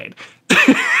slide.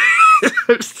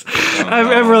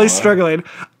 I'm really struggling.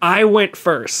 I went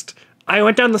first. I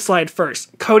went down the slide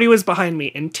first. Cody was behind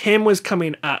me, and Tim was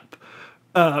coming up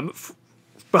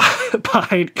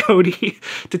behind Cody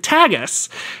to tag us.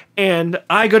 And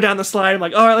I go down the slide. I'm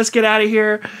like, all right, let's get out of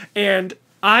here. And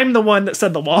I'm the one that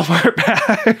said the Walmart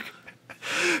bag.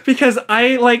 Because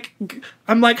I'm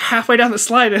like halfway down the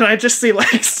slide, and I just see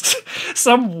like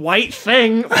some white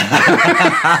thing fall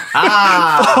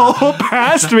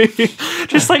past me.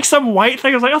 Just like some white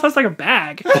thing. I was like, oh, that's like a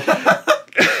bag.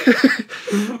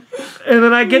 And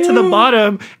then I get to the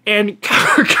bottom, and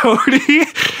Cody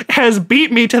has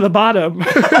beat me to the bottom.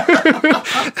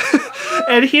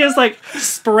 And he is like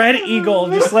spread eagle,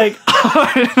 just like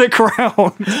on the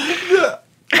ground.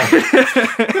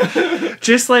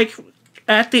 Just like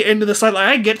at the end of the slide, like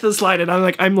I get to the slide, and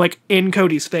I'm like in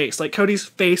Cody's face. Like Cody's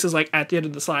face is like at the end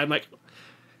of the slide. I'm like,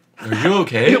 are you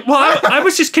okay? Well, I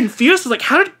was just confused. I was like,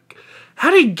 how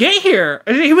did he get here?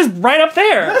 And he was right up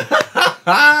there.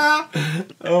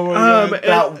 Oh my god!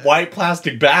 That white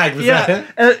plastic bag was that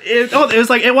it? It was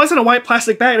like, it wasn't a white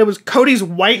plastic bag. It was Cody's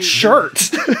white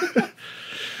shirt.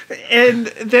 And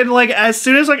then, like, as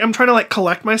soon as, like, I'm trying to, like,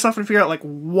 collect myself and figure out, like,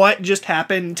 what just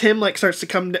happened, Tim, like, starts to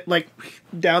come, like,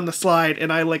 down the slide,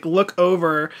 and I, like, look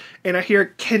over, and I hear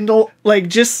Kendall, like,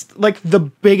 just, like, the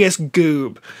biggest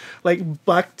goob. Like,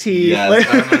 buck teeth. Yes, like,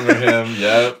 I remember him,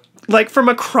 yep. Like, from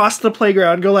across the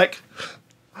playground, go, like,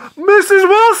 Mrs.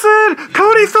 Wilson!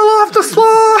 Cody fell off the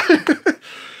slide!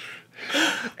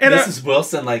 And Mrs.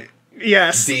 Wilson, like...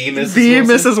 Yes, the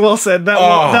Mrs. Wilson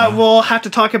that we'll have to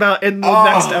talk about in the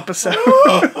next episode.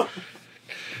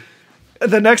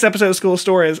 The next episode of School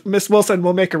Stories, Miss Wilson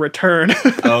will make a return.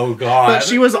 Oh god! But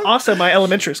she was also my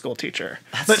elementary school teacher.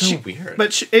 That's weird.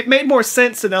 But it made more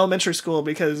sense in elementary school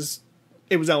because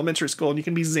it was elementary school, and you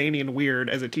can be zany and weird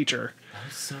as a teacher. That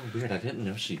was so weird. I didn't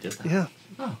know she did that. Yeah.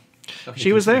 Oh. Okay,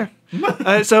 she was there.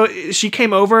 So she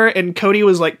came over, and Cody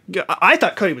was like, I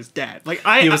thought Cody was dead. Like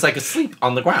he was like asleep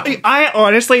on the ground. I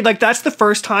honestly, like, that's the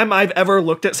first time I've ever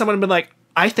looked at someone and been like,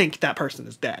 I think that person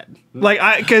is dead.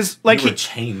 Like, because like you were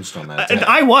changed on that day. And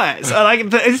I was like,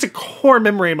 it's a core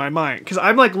memory in my mind because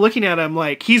I'm like looking at him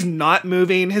like he's not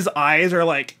moving. His eyes are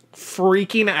like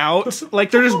freaking out.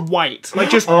 Like they're just white. Like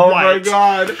just oh white. my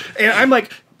god! And I'm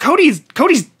like, Cody's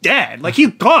dead. Like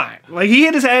he's gone. Like he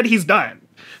hit his head. He's done.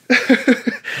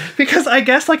 Because I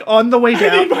guess like on the way down,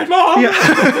 I need my mom.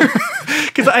 Yeah.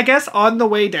 Because I guess on the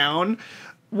way down,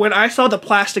 when I saw the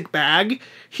plastic bag,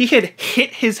 he had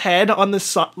hit his head on the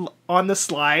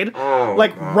slide,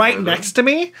 like right next to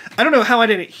me. I don't know how I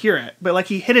didn't hear it, but like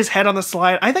he hit his head on the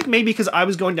slide. I think maybe because I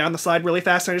was going down the slide really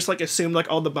fast, and I just like assumed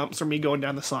like all the bumps were me going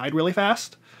down the slide really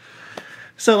fast.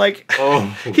 So like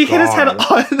he hit his head on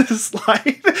the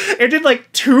slide and did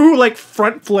like 2 like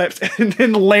front flips and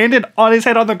then landed on his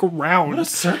head on the ground. What a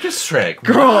circus trick.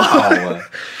 Girl. Wow.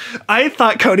 I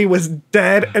thought Cody was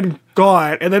dead and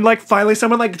gone, and then like finally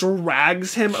someone like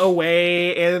drags him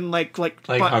away and like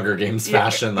Hunger Games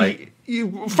fashion, like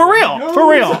for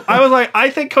real. I was like, I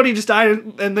think Cody just died,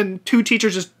 and then 2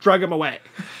 teachers just drug him away.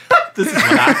 This is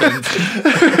what happened.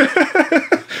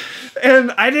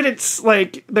 And I didn't,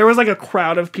 like, there was, like, a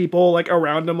crowd of people, like,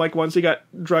 around him, like, once he got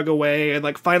drug away, and,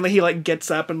 like, finally he, like,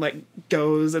 gets up and, like,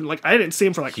 goes, and, like, I didn't see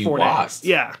him for, like, 4 days.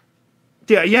 Yeah.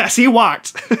 Yeah, yes, he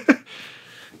walked.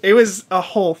 It was a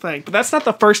whole thing. But that's not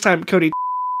the first time Cody...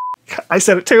 I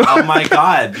said it, too. Oh, my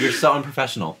God. You're so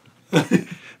unprofessional. But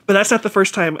that's not the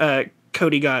first time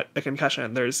Cody got a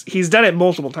concussion. He's done it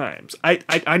multiple times.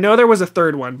 I know there was a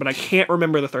third one, but I can't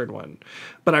remember the third one.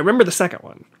 But I remember the second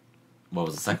one. What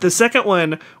was the second? The second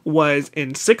one was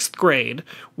in 6th grade.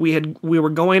 We were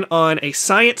going on a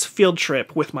science field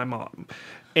trip with my mom.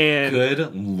 And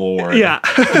good lord. Yeah.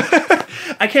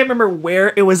 I can't remember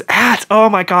where it was at. Oh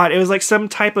my god. It was like some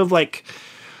type of like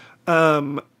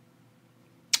you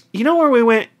know where we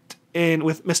went in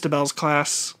with Mr. Bell's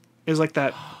class? It was like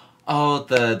that. Oh,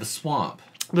 the swamp.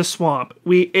 The swamp.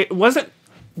 It wasn't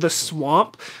the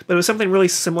swamp, but it was something really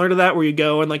similar to that where you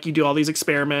go and like you do all these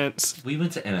experiments. We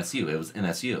went to NSU. It was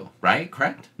NSU, right?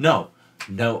 Correct? No,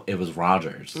 it was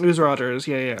Rogers. It was Rogers,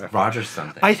 yeah. Rogers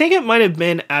something. I think it might have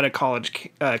been at a college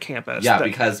campus. Yeah,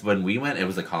 because when we went, it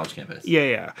was a college campus.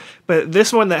 Yeah. But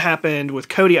this one that happened with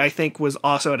Cody, I think, was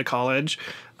also at a college.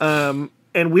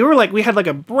 and we were like, we had like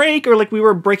a break, or like we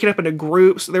were breaking up into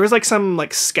groups. There was like some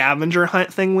like scavenger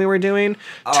hunt thing we were doing.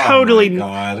 My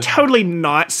God. Totally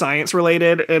not science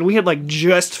related. And we had like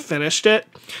just finished it.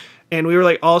 And we were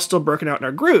like all still broken out in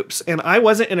our groups. And I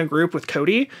wasn't in a group with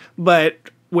Cody, but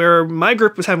where my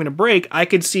group was having a break, I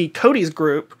could see Cody's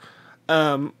group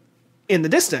in the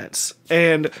distance.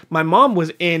 And my mom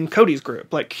was in Cody's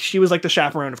group. Like she was like the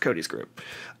chaperone of Cody's group.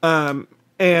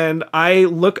 And I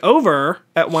look over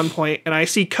at one point and I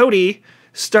see Cody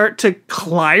start to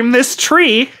climb this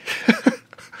tree.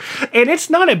 And it's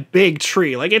not a big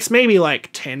tree. Like it's maybe like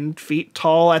 10 feet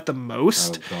tall at the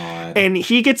most. Oh, God. And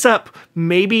he gets up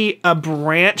maybe a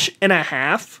branch and a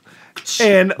half.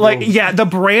 And like, yeah, the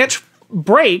branch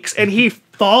breaks and he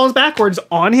falls backwards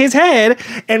on his head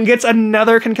and gets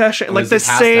another concussion. Like the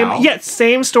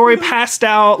same story, passed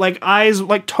out, like eyes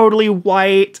like totally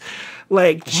white.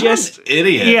 Like just an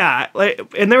idiot. Yeah. Like,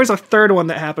 and there was a third one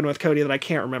that happened with Cody that I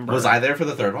can't remember. Was I there for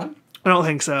the third one? I don't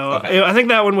think so. Okay. I think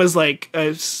that one was like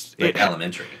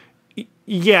Elementary.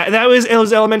 Yeah, it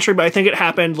was elementary, but I think it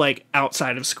happened like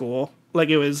outside of school. Like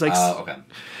it was like. Okay.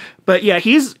 But yeah,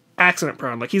 he's accident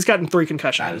prone. Like he's gotten 3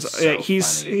 concussions. That is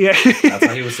so funny. Yeah. That's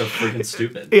why he was so freaking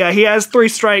stupid. Yeah, he has 3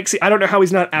 strikes. I don't know how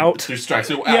he's not out. 3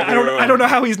 strikes. Yeah, I don't know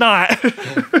how he's not.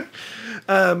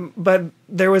 But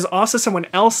there was also someone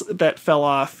else that fell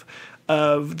off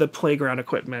of the playground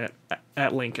equipment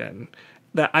at Lincoln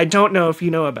that I don't know if you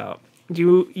know about.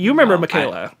 You remember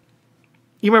Michaela.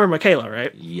 You remember Michaela,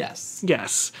 right? Yes.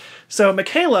 Yes. So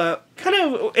Michaela, kind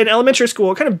of in elementary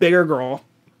school, kind of bigger girl.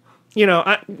 You know,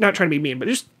 not trying to be mean, but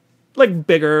just like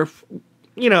bigger.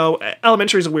 You know,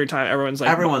 elementary is a weird time.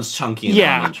 Everyone's chunky in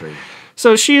elementary.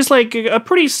 So she's like a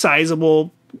pretty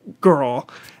sizable girl,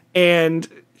 and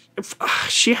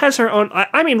she has her own.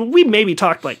 I mean, we maybe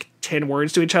talked like 10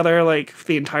 words to each other, like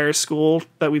the entire school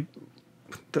that we.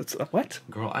 That's what?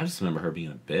 Girl, I just remember her being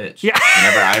a bitch. Yeah.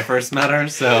 Whenever I first met her,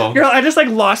 so. Girl, I just like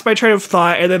lost my train of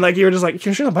thought, and then like you were just like,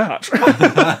 she's a bitch.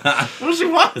 Well, she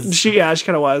was. She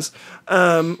kind of was.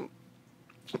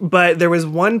 But there was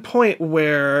one point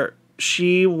where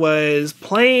she was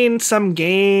playing some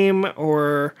game,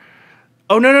 or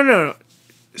no.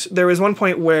 There was one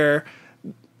point where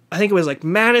I think it was like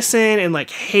Madison and like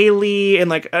Haley and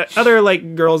like other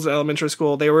like girls in elementary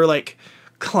school. They were like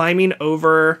climbing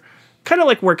over. Kind of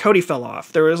like where Cody fell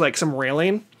off. There was like some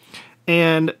railing,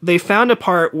 and they found a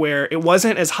part where it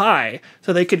wasn't as high,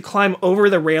 so they could climb over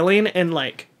the railing and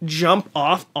like jump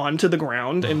off onto the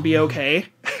ground and be okay.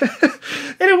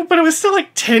 But it was still like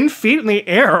 10 feet in the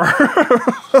air.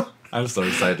 I'm so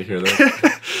excited to hear this.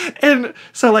 And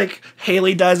so like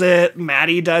Haley does it,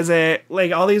 Maddie does it,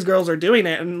 like all these girls are doing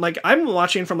it, and like I'm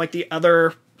watching from like the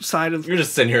other side of. You're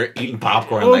just sitting here eating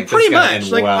popcorn. Well, like pretty this much.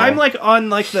 end Like well. I'm like on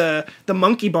like the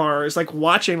monkey bars, like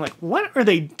watching, like what are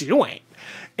they doing?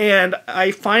 And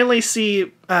I finally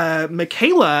see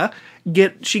Michaela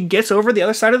gets over the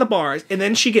other side of the bars, and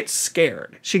then she gets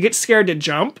scared. She gets scared to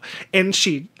jump, and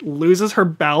she loses her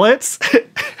balance.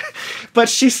 But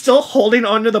she's still holding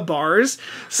onto the bars.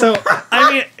 So,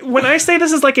 I mean, when I say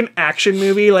this is like an action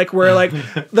movie, like where like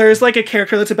there's like a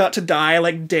character that's about to die,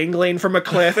 like dangling from a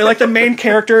cliff, and like the main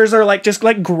characters are like just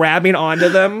like grabbing onto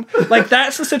them. Like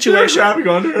that's the situation. Grabbing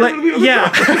onto her. Like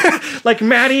yeah, like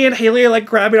Maddie and Haley are like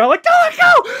grabbing on, like don't let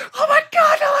go! Oh my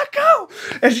god, don't let go!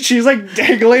 And she's like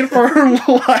dangling for her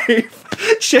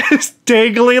life. She's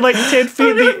dangling like 10 feet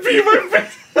in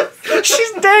the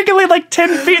She's dangling like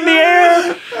 10 feet in the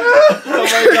air. Oh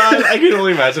my god, I can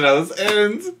only imagine how this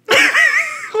ends.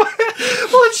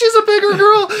 Well, she's a bigger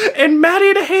girl, and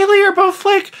Maddie and Haley are both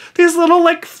like these little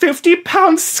like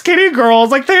 50-pound skinny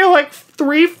girls. Like they're like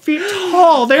 3 feet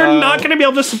tall. They're not going to be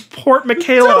able to support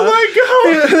Michaela. Oh my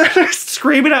god! They're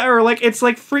screaming at her like it's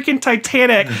like freaking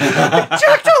Titanic.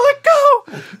 Jack, don't let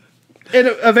go! And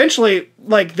eventually,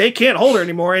 like, they can't hold her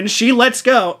anymore, and she lets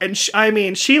go, and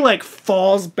she like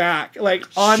falls back, like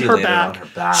on her back.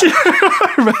 She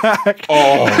on her back.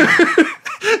 Oh.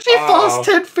 She falls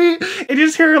 10 feet, and you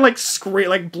just hear her like scream,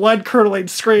 like blood curdling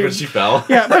screams. When she fell.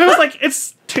 Yeah, but it was like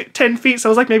it's 10 feet, so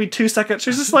it was like maybe 2 seconds.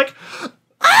 She's just like,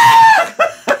 ah!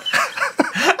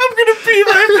 I'm gonna pee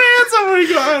my pants. Oh my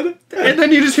god! And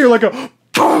then you just hear like a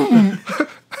boom,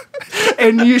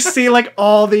 and you see like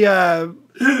all the.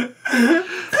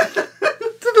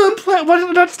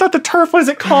 That's not the turf. What is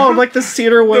it called? Like the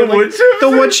cedar wood. The wood chips. The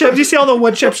wood chips. You see all the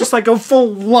wood chips just like go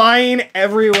full line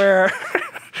everywhere.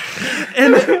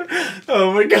 And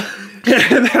oh my god!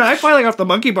 And then I finally got off the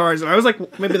monkey bars, and I was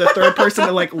like maybe the third person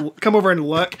to like come over and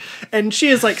look, and she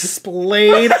is like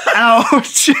splayed out,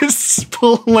 just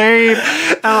splayed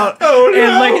out. Oh, no.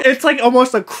 And like it's like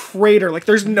almost a crater. Like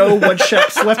there's no wood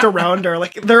chips left around her.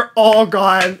 Like they're all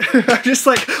gone. I'm just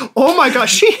like, oh my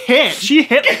gosh, she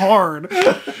hit hard.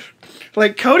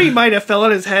 Like Cody might have fell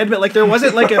on his head, but like there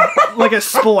wasn't like a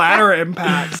splatter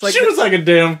impact. Like she was like a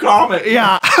damn comet.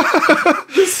 yeah.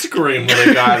 The scream when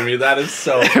it got me. That is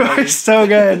so It funny. was so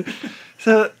good.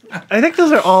 So I think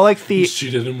those are all like the.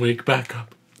 She didn't wake back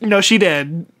up. No, she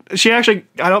did. She actually.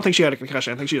 I don't think she had a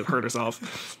concussion. I think she just hurt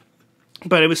herself.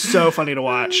 But it was so funny to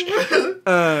watch.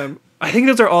 I think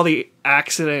those are all the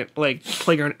accident, like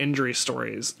playground injury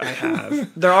stories I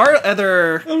have. There are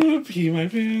other. I'm gonna pee my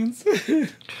pants. I'm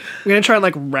gonna try and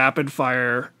like rapid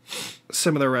fire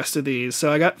some of the rest of these.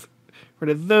 So I got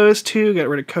rid of those two. Got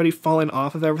rid of Cody falling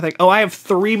off of everything. Oh, I have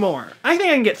 3 more. I think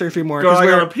I can get through 3 more. Girl, I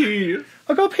we're- gotta pee.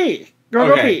 I'll go pee. Girl,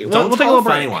 go pee. Don't We'll take a tell little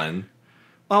a funny break. one.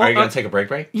 I'll- Are you gonna take a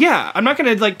break? Yeah, I'm not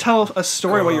gonna like tell a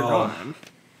story while you're Girl. gone.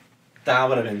 That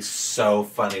would have been so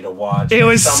funny to watch. It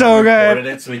was Someone so good. recorded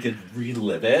it so we could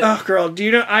relive it. Oh, girl, do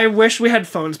you know? I wish we had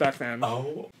phones back then.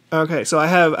 Oh, Okay, so I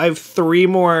have 3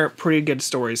 more pretty good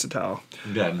stories to tell.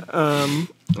 good. I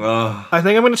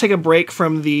think I'm gonna take a break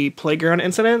from the playground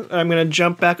incident. I'm gonna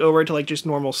jump back over to like just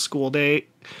normal school day,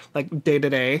 like day to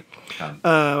day.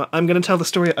 I'm gonna tell the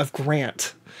story of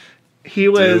Grant. He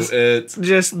was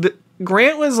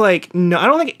Grant was like no, I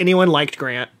don't think anyone liked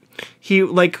Grant. He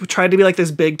like tried to be like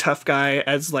this big tough guy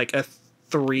as like a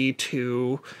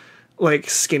 3'2", like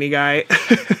skinny guy.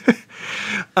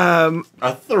 A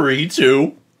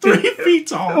 3'2", 3 feet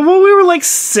tall. Well, we were like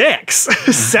 6,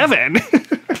 7.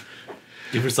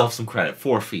 Give yourself some credit.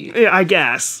 4 feet. Yeah, I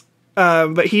guess.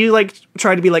 But he like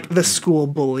tried to be like the school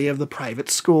bully of the private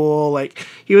school. Like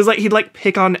he was like he'd like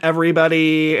pick on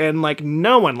everybody, and like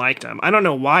no one liked him. I don't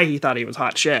know why he thought he was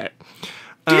hot shit.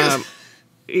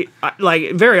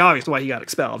 Like very obvious why he got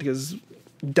expelled because,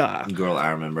 duh. Girl,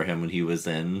 I remember him when he was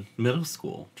in middle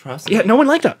school. Trust me. Yeah, no one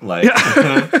liked him. Like,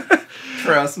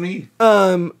 trust me.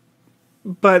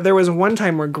 But there was one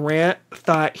time where Grant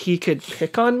thought he could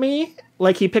pick on me,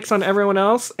 like he picks on everyone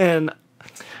else, and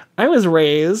I was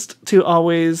raised to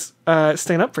always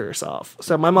stand up for yourself.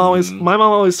 So my mom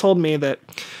always told me that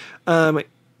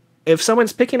if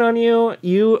someone's picking on you,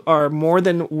 you are more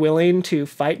than willing to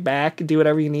fight back, do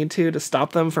whatever you need to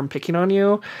stop them from picking on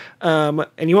you, and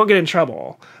you won't get in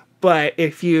trouble. But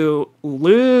if you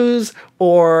lose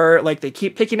or like they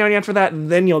keep picking on you after that,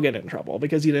 then you'll get in trouble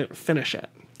because you didn't finish it.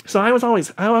 So I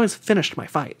always finished my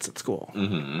fights at school.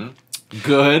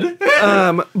 Good.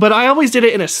 But I always did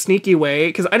it in a sneaky way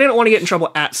because I didn't want to get in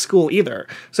trouble at school either.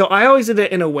 So I always did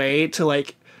it in a way to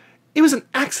like, it was an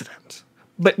accident.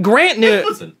 But Grant knew. It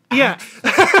wasn't. Yeah.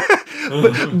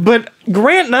 but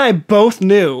Grant and I both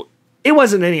knew it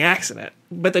wasn't any accident.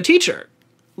 But the teacher,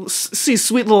 see,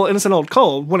 sweet little innocent old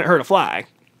Cole, wouldn't hurt a fly.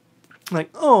 Like,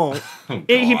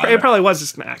 it probably was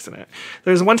just an accident.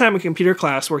 There was one time in computer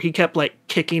class where he kept like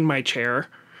kicking my chair,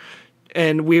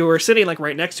 and we were sitting like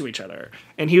right next to each other,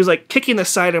 and he was like kicking the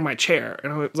side of my chair,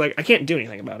 and I was like, I can't do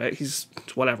anything about it. He's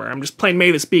whatever. I'm just playing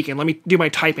Mavis Beacon. Let me do my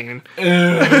typing.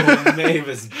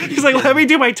 Mavis. He's like, let me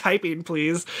do my typing,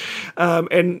 please.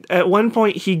 And at one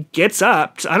point he gets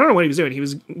up. I don't know what he was doing. He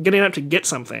was getting up to get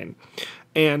something.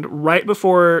 And right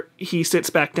before he sits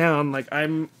back down, like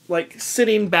I'm like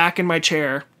sitting back in my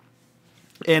chair,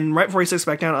 and right before he sits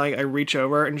back down, I reach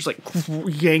over and just like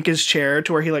yank his chair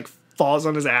to where he like falls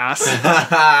on his ass,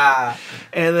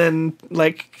 and then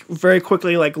like very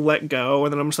quickly like let go,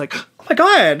 and then I'm just like, oh my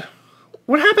god,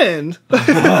 what happened?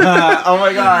 Oh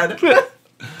my god.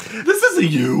 This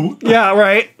isn't you. Yeah,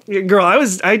 right, girl.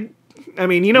 I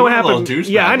mean, you know what were a little happened? douchebag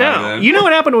Yeah, I know. back then. You know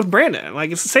what happened with Brandon?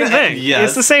 Like it's the same thing. Yes.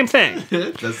 It's the same thing.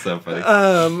 That's so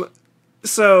funny.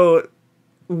 So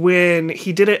when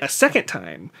he did it a second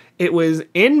time, it was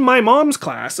in my mom's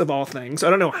class of all things. I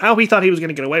don't know how he thought he was going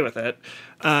to get away with it.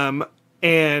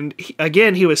 And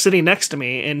again, he was sitting next to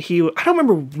me, and I don't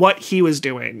remember what he was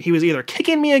doing. He was either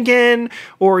kicking me again,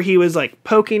 or he was like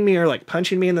poking me or like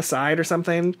punching me in the side or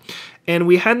something. And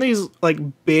we had these like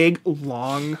big,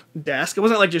 long desks. It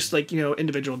wasn't like just like,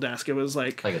 individual desk. It was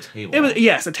like a table. It was,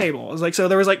 yes, a table. It was like, so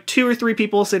there was like 2 or 3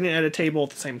 people sitting at a table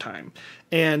at the same time.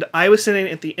 And I was sitting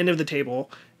at the end of the table,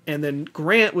 and then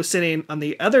Grant was sitting on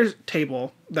the other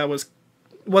table that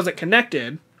wasn't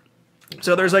connected.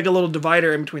 So there's like a little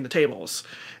divider in between the tables.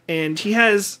 And he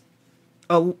has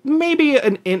maybe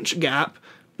an inch gap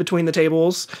between the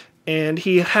tables. And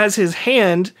he has his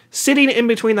hand sitting in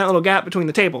between that little gap between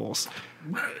the tables.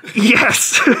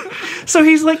 Yes. So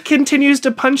he's like continues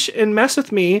to punch and mess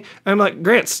with me. I'm like,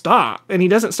 Grant, stop. And he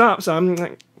doesn't stop. So I'm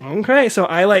like, okay. So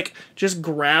I like just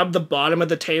grab the bottom of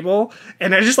the table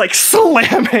and I just like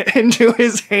slam it into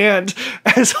his hand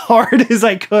as hard as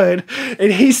I could.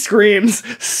 And he screams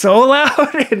so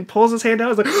loud and pulls his hand out. I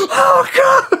was like, oh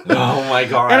God. Oh my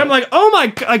God. And I'm like,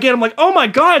 oh my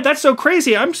God, that's so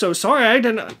crazy. I'm so sorry.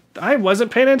 I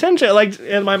wasn't paying attention. Like,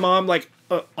 and my mom like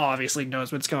obviously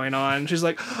knows what's going on. She's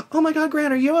like, oh my God,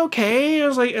 Grant, are you okay? I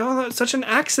was like, oh, that's such an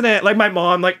accident. Like my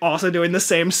mom like also doing the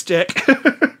same stick.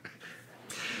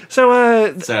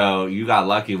 So you got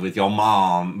lucky with your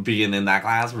mom being in that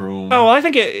classroom. Oh, well, I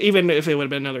think even if it would have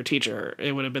been another teacher,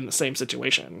 it would have been the same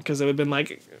situation because it would have been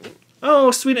like,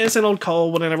 oh, sweet innocent old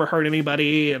Cole would have never hurt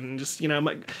anybody, and just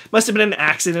must have been an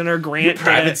accident or Grant.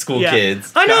 Private school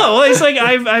kids. I know. It's like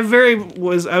I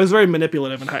was very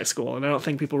manipulative in high school, and I don't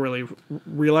think people really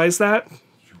realize that.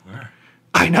 You were.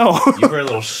 I know. You were a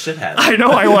little shithead. I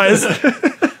know I was.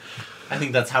 I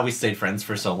think that's how we stayed friends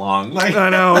for so long. Like, I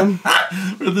know.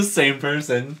 We're the same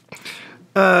person.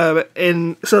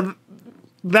 And so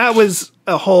that was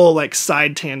a whole like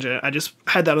side tangent. I just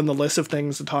had that on the list of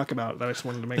things to talk about that I just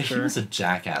wanted to make But sure. he was a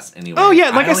jackass anyway. Oh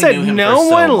yeah, like I only said, knew him no for so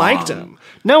one liked long. him.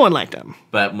 No one liked him.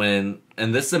 But and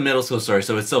this is a middle school story,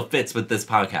 so it still fits with this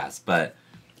podcast, but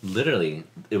literally,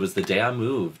 it was the day I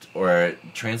moved or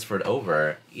transferred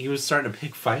over, he was starting to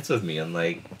pick fights with me, and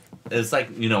like, it's like,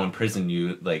 in prison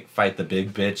you like fight the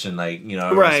big bitch and like,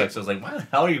 Right. So I was like, why the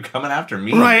hell are you coming after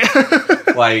me? Right.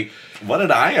 Like, what did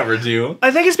I ever do?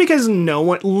 I think it's because no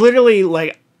one, literally,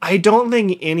 like, I don't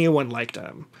think anyone liked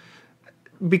him.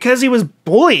 Because he was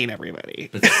bullying everybody.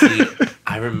 But see,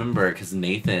 I remember because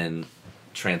Nathan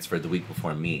transferred the week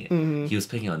before me. Mm-hmm. He was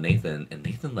picking on Nathan, and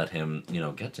Nathan let him,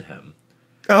 get to him.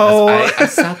 Oh. I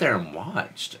sat there and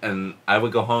watched, and I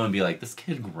would go home and be like, this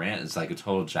kid Grant is like a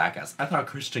total jackass. I thought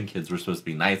Christian kids were supposed to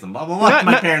be nice and blah, blah, blah.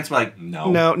 My parents were like,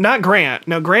 no. No, not Grant.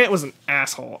 No, Grant was an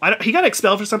asshole. He got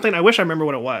expelled for something. I wish I remember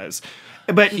what it was.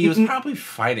 But he was probably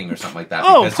fighting or something like that.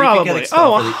 Oh, because probably. You could get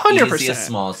expelled for the 100%. easiest,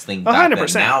 smallest thing back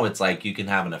 100%. then. Now it's like you can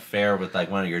have an affair with like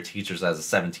one of your teachers as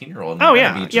a 17-year-old. Oh,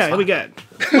 yeah. Yeah, it'll be good.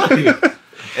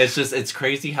 It's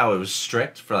crazy how it was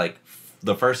strict for like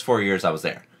the first 4 years I was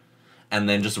there. And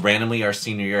then just randomly our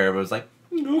senior year, it was like,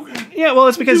 okay. Yeah, well,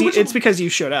 it's because you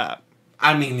showed up.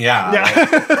 I mean, yeah.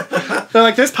 Yeah. They're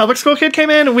like, this public school kid came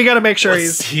in, and we got to make sure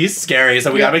he's scary,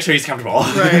 so we got to make sure he's comfortable.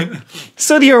 Right.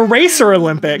 So the Eraser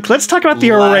Olympics. Let's talk about the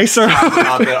Eraser. Talk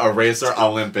about the Eraser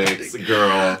Olympics,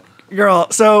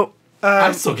 girl. So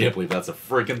I still can't believe that's a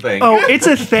freaking thing. oh, it's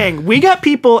a thing. We got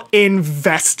people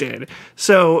invested.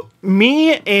 So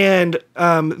me and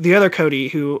the other Cody,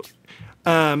 who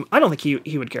I don't think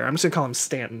he would care. I'm just gonna call him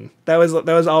Stanton. That was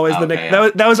always the nickname. Yeah.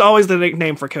 That was always the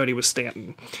nickname for Cody was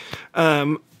Stanton.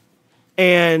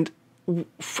 And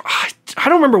I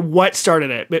don't remember what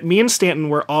started it, but me and Stanton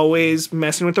were always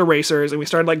messing with erasers, and we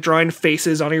started like drawing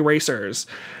faces on erasers,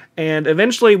 and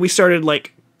eventually we started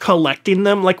like collecting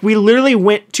them. Like we literally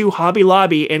went to Hobby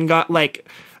Lobby and got like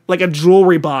a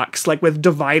jewelry box like with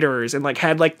dividers and like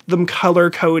had like them color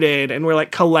coded, and we're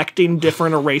like collecting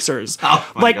different erasers.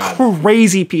 Oh my like God.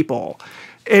 Crazy people.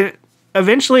 And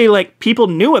eventually like people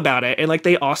knew about it, and like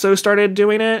they also started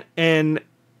doing it, and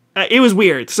it was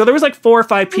weird. So there was like 4 or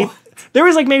 5 people. There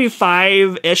was like maybe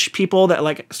 5-ish people that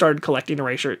like started collecting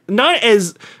erasers. Not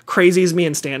as crazy as me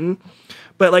and Stanton,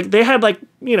 but like they had like,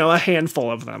 a handful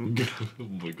of them. Oh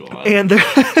my God. And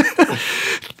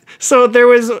so there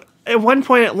was at one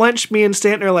point at lunch, me and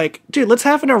Stanton are like, dude, let's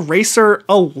have an eraser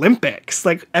Olympics.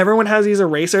 Like everyone has these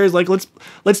erasers. Like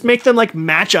let's make them like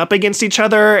match up against each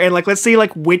other, and like let's see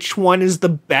like which one is the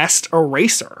best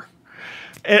eraser.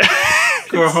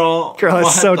 Girl,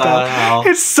 it's so dumb. hell?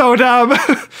 It's so dumb.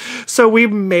 So we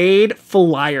made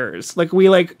flyers. Like we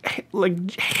like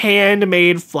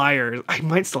handmade flyers. I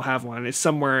might still have one. It's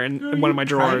somewhere in one of my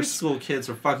Private drawers. school kids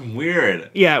are fucking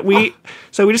weird. Yeah,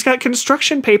 so we just got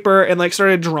construction paper and like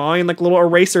started drawing like little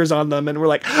erasers on them, and we're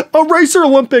like, Eraser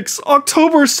Olympics,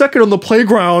 October 2nd on the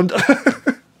playground.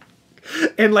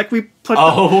 And like we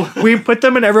put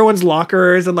them in everyone's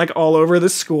lockers and like all over the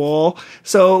school.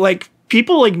 So like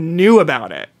people like knew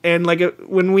about it, and like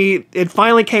when it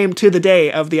finally came to the day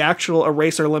of the actual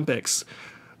Eraser Olympics,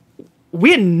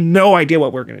 we had no idea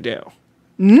what we were gonna do.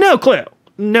 No clue.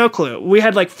 We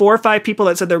had like 4 or 5 people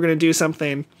that said they were gonna do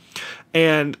something,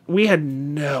 and we had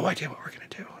no idea what we were gonna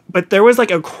do. But there was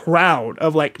like a crowd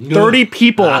of like 30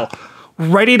 people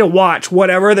ready to watch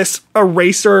whatever this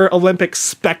Eraser Olympic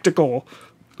spectacle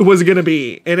was gonna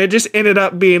be, and it just ended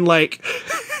up being like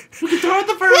We can throw it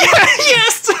the first.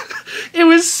 yes. It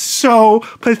was so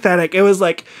pathetic. It was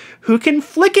like Who can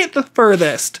flick it the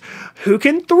furthest? Who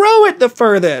can throw it the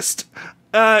furthest?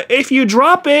 If you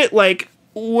drop it, like,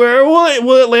 where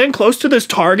will it land close to this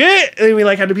target? And we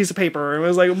like had a piece of paper and it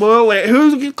was like, well,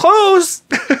 who's close?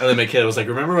 And then my kid was like,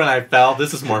 remember when I fell?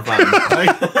 This is more fun.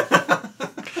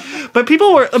 But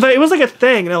it was like a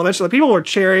thing in elementary. Like, people were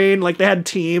cheering, like they had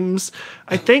teams.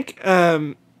 I think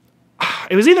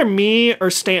it was either me or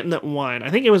Stanton that won. I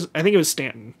think it was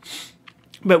Stanton.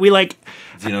 But we like.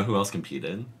 Do you know who else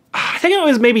competed? I think it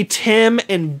was maybe Tim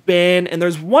and Ben, and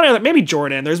there's one other, maybe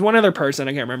Jordan. There's one other person,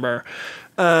 I can't remember.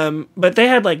 But they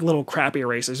had like little crappy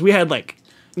erasers. We had like,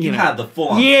 you know, had the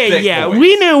full yeah. Boys.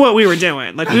 We knew what we were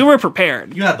doing. Like, we were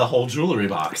prepared. You had the whole jewelry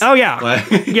box. Oh yeah,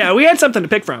 yeah. We had something to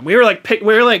pick from. We were like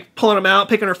pulling them out,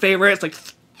 picking our favorites, like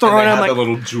throwing them, like the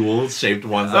little jewel shaped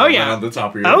ones. Oh yeah, on the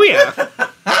top of your. Oh yeah.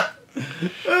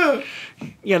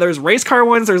 Yeah, there's race car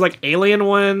ones. There's like alien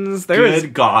ones.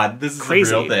 Good God, this is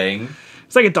crazy. a real thing.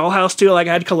 It's like a dollhouse too. Like,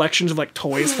 I had collections of like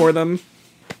toys for them.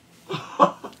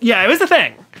 Yeah, it was the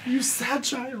thing. You sad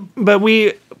child. But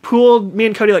me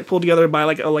and Cody like pulled together to buy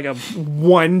like a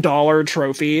 $1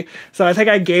 trophy. So I think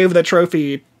I gave the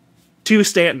trophy to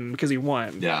Stanton because he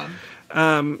won. Yeah.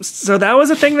 So that was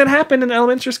a thing that happened in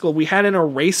elementary school. We had an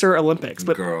eraser Olympics,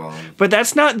 but Girl. But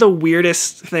that's not the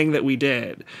weirdest thing that we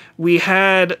did. We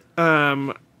had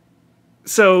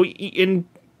so in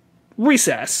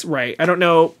recess, right? I don't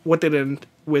know what they did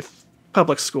with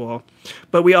public school,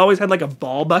 but we always had like a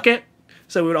ball bucket.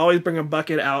 So we would always bring a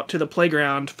bucket out to the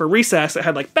playground for recess that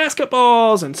had like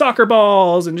basketballs and soccer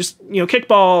balls and just, you know,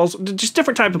 kickballs, just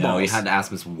different type of balls. No, we had to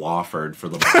ask Miss Wofford for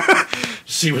the ball.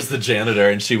 She was the janitor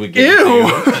and she would give Ew. it to you.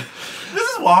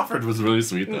 Mrs. Wofford was really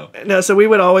sweet though. No, so we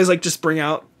would always like just bring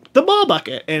out the ball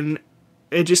bucket, and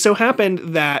it just so happened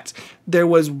that there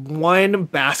was one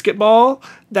basketball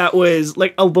that was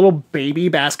like a little baby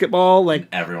basketball. Like,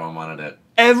 everyone wanted it.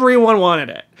 Everyone wanted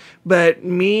it. But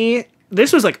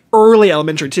this was like early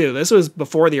elementary too. This was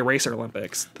before the Eraser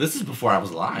Olympics. This is before I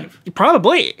was alive.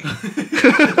 Probably.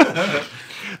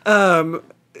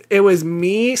 It was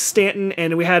me, Stanton,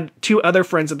 and we had two other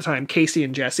friends at the time, Casey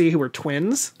and Jesse, who were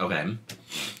twins. Okay.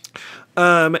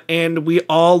 And we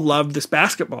all loved this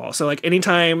basketball. So like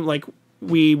anytime like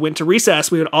we went to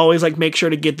recess, we would always like make sure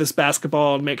to get this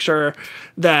basketball and make sure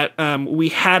that we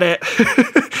had it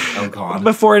Oh God.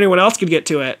 before anyone else could get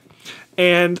to it.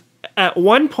 And at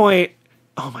one point,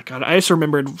 oh my God, I just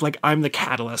remembered, like, I'm the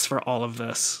catalyst for all of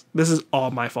this. This is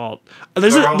all my fault.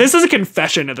 This is a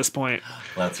confession at this point.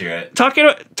 Let's hear it.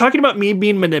 Talking about me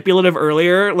being manipulative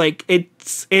earlier, like,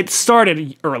 it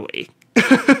started early.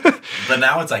 But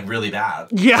now it's like really bad.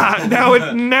 Yeah,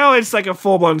 now it's like a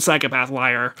full-blown psychopath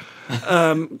liar.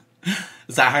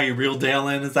 Is that how you reel Dale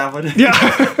in? Is that what it is?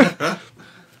 Yeah.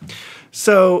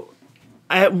 So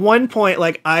at one point,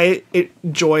 like, I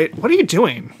enjoyed... What are you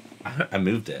doing? I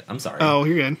moved it. I'm sorry. Oh,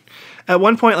 you're good. At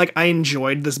one point, like, I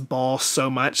enjoyed this ball so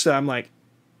much that I'm like,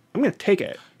 I'm going to take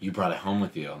it. You brought it home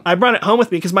with you. I brought it home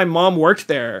with me because my mom worked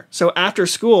there. So after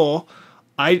school,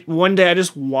 one day I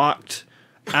just walked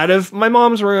out of my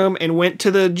mom's room and went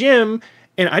to the gym,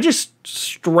 and I just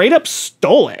straight up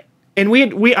stole it. And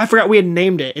I forgot we had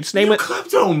named it. It's named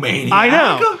kleptomaniac. I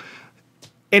know.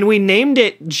 And we named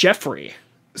it Jeffrey.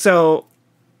 So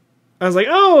I was like,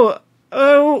 oh,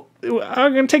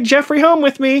 I'm going to take Jeffrey home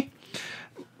with me.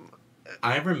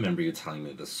 I remember you telling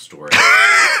me this story.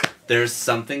 There's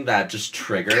something that just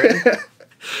triggered,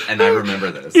 and I remember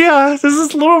this. Yeah, there's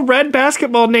this little red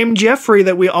basketball named Jeffrey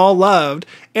that we all loved.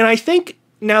 And I think,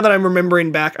 now that I'm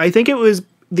remembering back, I think it was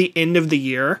the end of the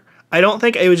year. I don't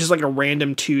think it was just like a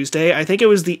random Tuesday. I think it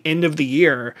was the end of the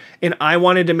year, and I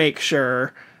wanted to make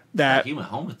sure that he went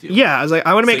home with you. Yeah, I was like,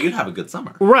 I want to make... So you'd have a good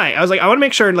summer. Right. I was like, I want to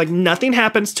make sure like nothing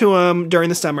happens to him during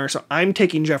the summer, so I'm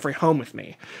taking Jeffrey home with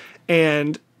me.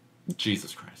 And...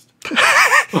 Jesus Christ.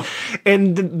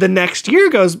 And the next year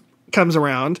comes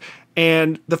around,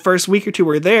 and the first week or two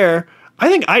we're there, I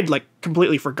think I'd like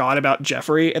completely forgot about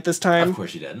Jeffrey at this time. Of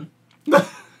course you didn't.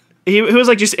 He was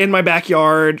like just in my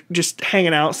backyard, just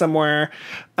hanging out somewhere.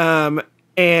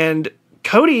 And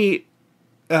Cody,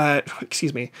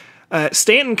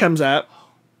 Stanton comes up.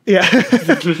 Yeah.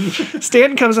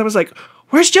 Stanton comes up and is like,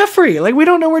 where's Jeffrey? Like, we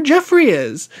don't know where Jeffrey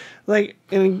is. Like,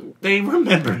 and they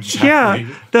remember Jeffrey.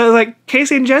 Yeah. Like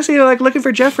Casey and Jesse are like looking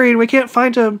for Jeffrey and we can't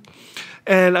find him.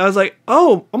 And I was like,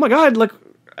 oh my God. Like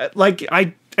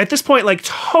I, at this point, like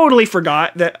totally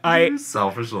forgot that You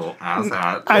selfish little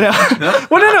asshat. I know.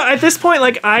 Well, no. At this point,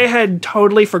 like I had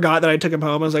totally forgot that I took him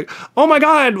home. I was like, oh my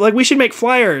God, like we should make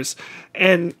flyers.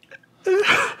 And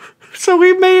so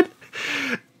we made,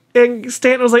 and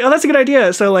Stanton was like, oh, that's a good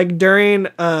idea. So like during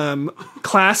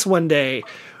class one day,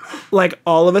 like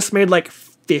all of us made like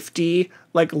 50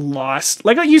 like lost,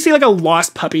 like you see like a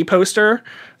lost puppy poster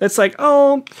that's like,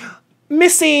 oh,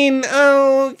 missing,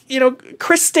 oh,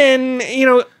 Kristen,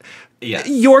 Yes.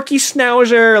 Yorkie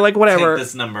Schnauzer, like whatever. Take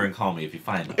this number and call me if you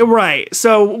find them. Right.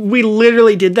 So we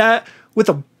literally did that with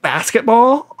a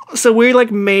basketball. So we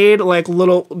like made like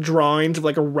little drawings of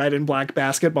like a red and black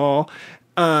basketball.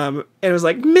 And it was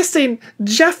like missing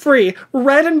Jeffrey,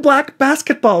 red and black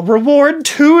basketball, reward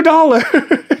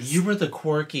 $2. You were the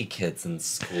quirky kids in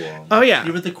school. Oh yeah.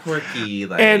 You were the quirky,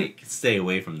 like, And- stay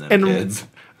away from them and kids.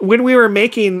 when we were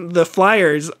making the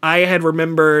flyers, I had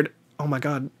remembered, oh my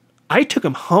God, I took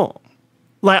them home.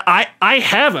 Like I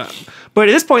have them, but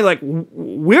at this point, like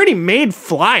we already made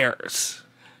flyers.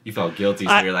 You felt guilty,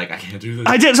 so you're like, I can't do this.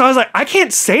 I did, so I was like, I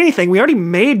can't say anything. We already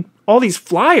made all these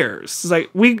flyers. It's like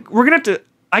we're gonna have to.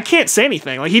 I can't say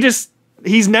anything. Like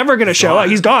he's never gonna show up.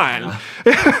 He's gone.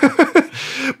 Yeah.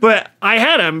 But I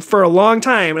had him for a long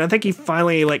time, and I think he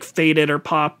finally like faded or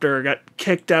popped or got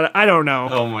kicked out. I don't know.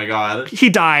 Oh my god. He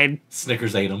died.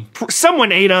 Snickers ate him.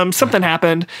 Someone ate him. Something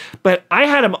happened. But I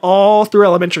had him all through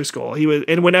elementary school.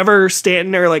 And whenever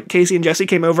Stanton or like Casey and Jesse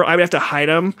came over, I would have to hide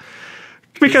him.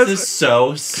 Because This is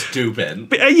so stupid.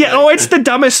 yeah, oh, it's the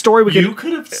dumbest story we could. You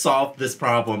could have solved this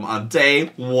problem on day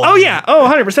one. Oh yeah,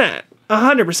 oh 100%,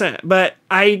 100%. But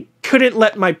I couldn't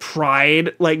let my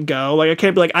pride like go.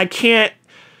 Like I can't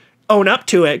own up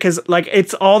to it because like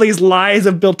it's all these lies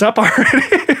have built up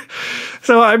already.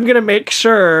 So I'm gonna make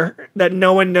sure that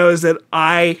no one knows that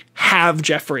I have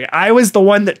Jeffrey. I was the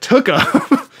one that took him.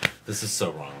 This is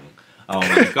so wrong. Oh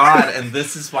my god! And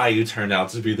this is why you turned out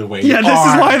to be the way you Yeah, are. this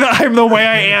is why I'm the way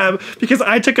I am because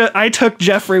I took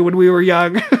Jeffrey when we were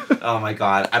young. Oh my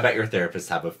god! I bet your therapist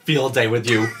have a field day with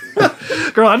you.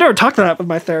 Girl, I never talked to that with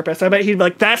my therapist. I bet he'd be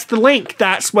like, "That's the link.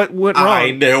 That's what went wrong."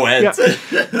 I knew it.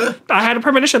 Yeah. I had a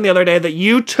premonition the other day that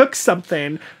you took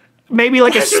something, maybe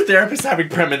like Why is your therapist having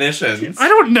premonitions? I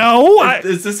don't know.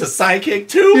 Is this a sidekick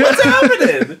too? What's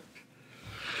happening?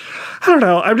 I don't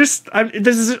know. This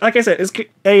is, like I said, it's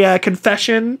a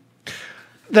confession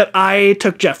that I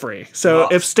took Jeffrey. So Well-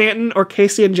 if Stanton or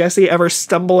Casey and Jesse ever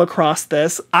stumble across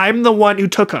this, I'm the one who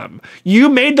took him. You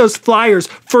made those flyers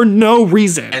for no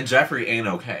reason. And Jeffrey ain't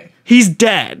okay. He's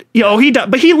dead. He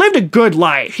died, but he lived a good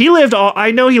life. He lived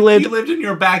I know he lived. He lived in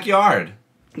your backyard.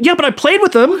 Yeah, but I played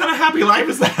with him. What kind of happy life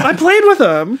is that? I played with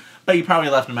him. But you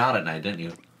probably left him out at night, didn't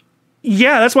you?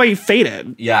 Yeah, that's why he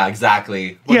faded. Yeah,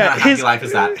 exactly. What Yeah, kind of happy life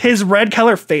is that? His red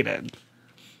color faded.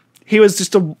 He was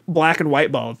just a black and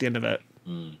white ball at the end of it.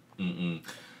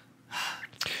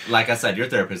 Like I said, your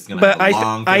therapist is gonna But have a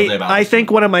long field day about I this think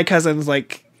one of my cousins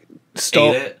like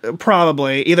stole Ate it?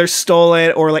 probably either stole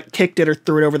it or like kicked it or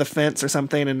threw it over the fence or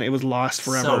something, and it was lost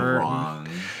one. forever. So wrong.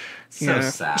 So Yeah.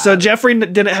 sad. So Jeffrey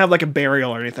didn't have like a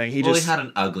burial or anything. He Well, just he had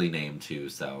an ugly name too,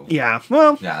 so yeah.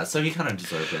 Well, yeah. So he kind of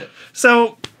deserved it.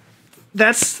 so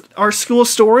that's our school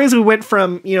stories. We went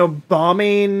from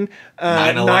bombing,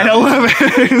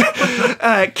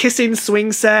 9/11, kissing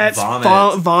swing sets,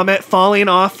 Vomit. falling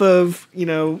off of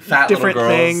Fat different little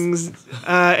girls. things,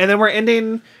 and then we're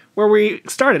ending where we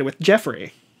started with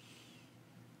Jeffrey.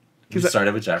 You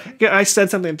started with Jeffrey. Yeah, I said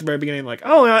something at the very beginning like,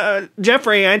 "Oh,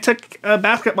 Jeffrey, I took a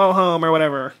basketball home or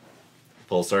whatever."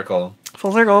 Full circle.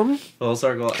 Full circle. Full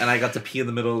circle. And I got to pee in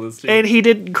the middle of this too. And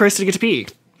Chris did get to pee.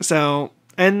 So,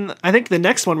 and I think the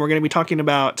next one we're going to be talking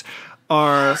about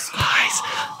our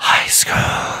high school.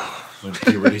 When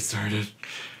puberty started.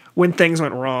 When things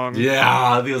went wrong.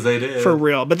 Yeah, because they did. For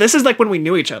real. But this is like when we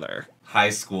knew each other. High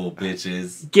school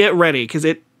bitches. Get ready, because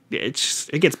it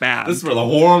gets bad. This is where the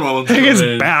hormones It gets come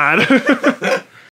in. bad.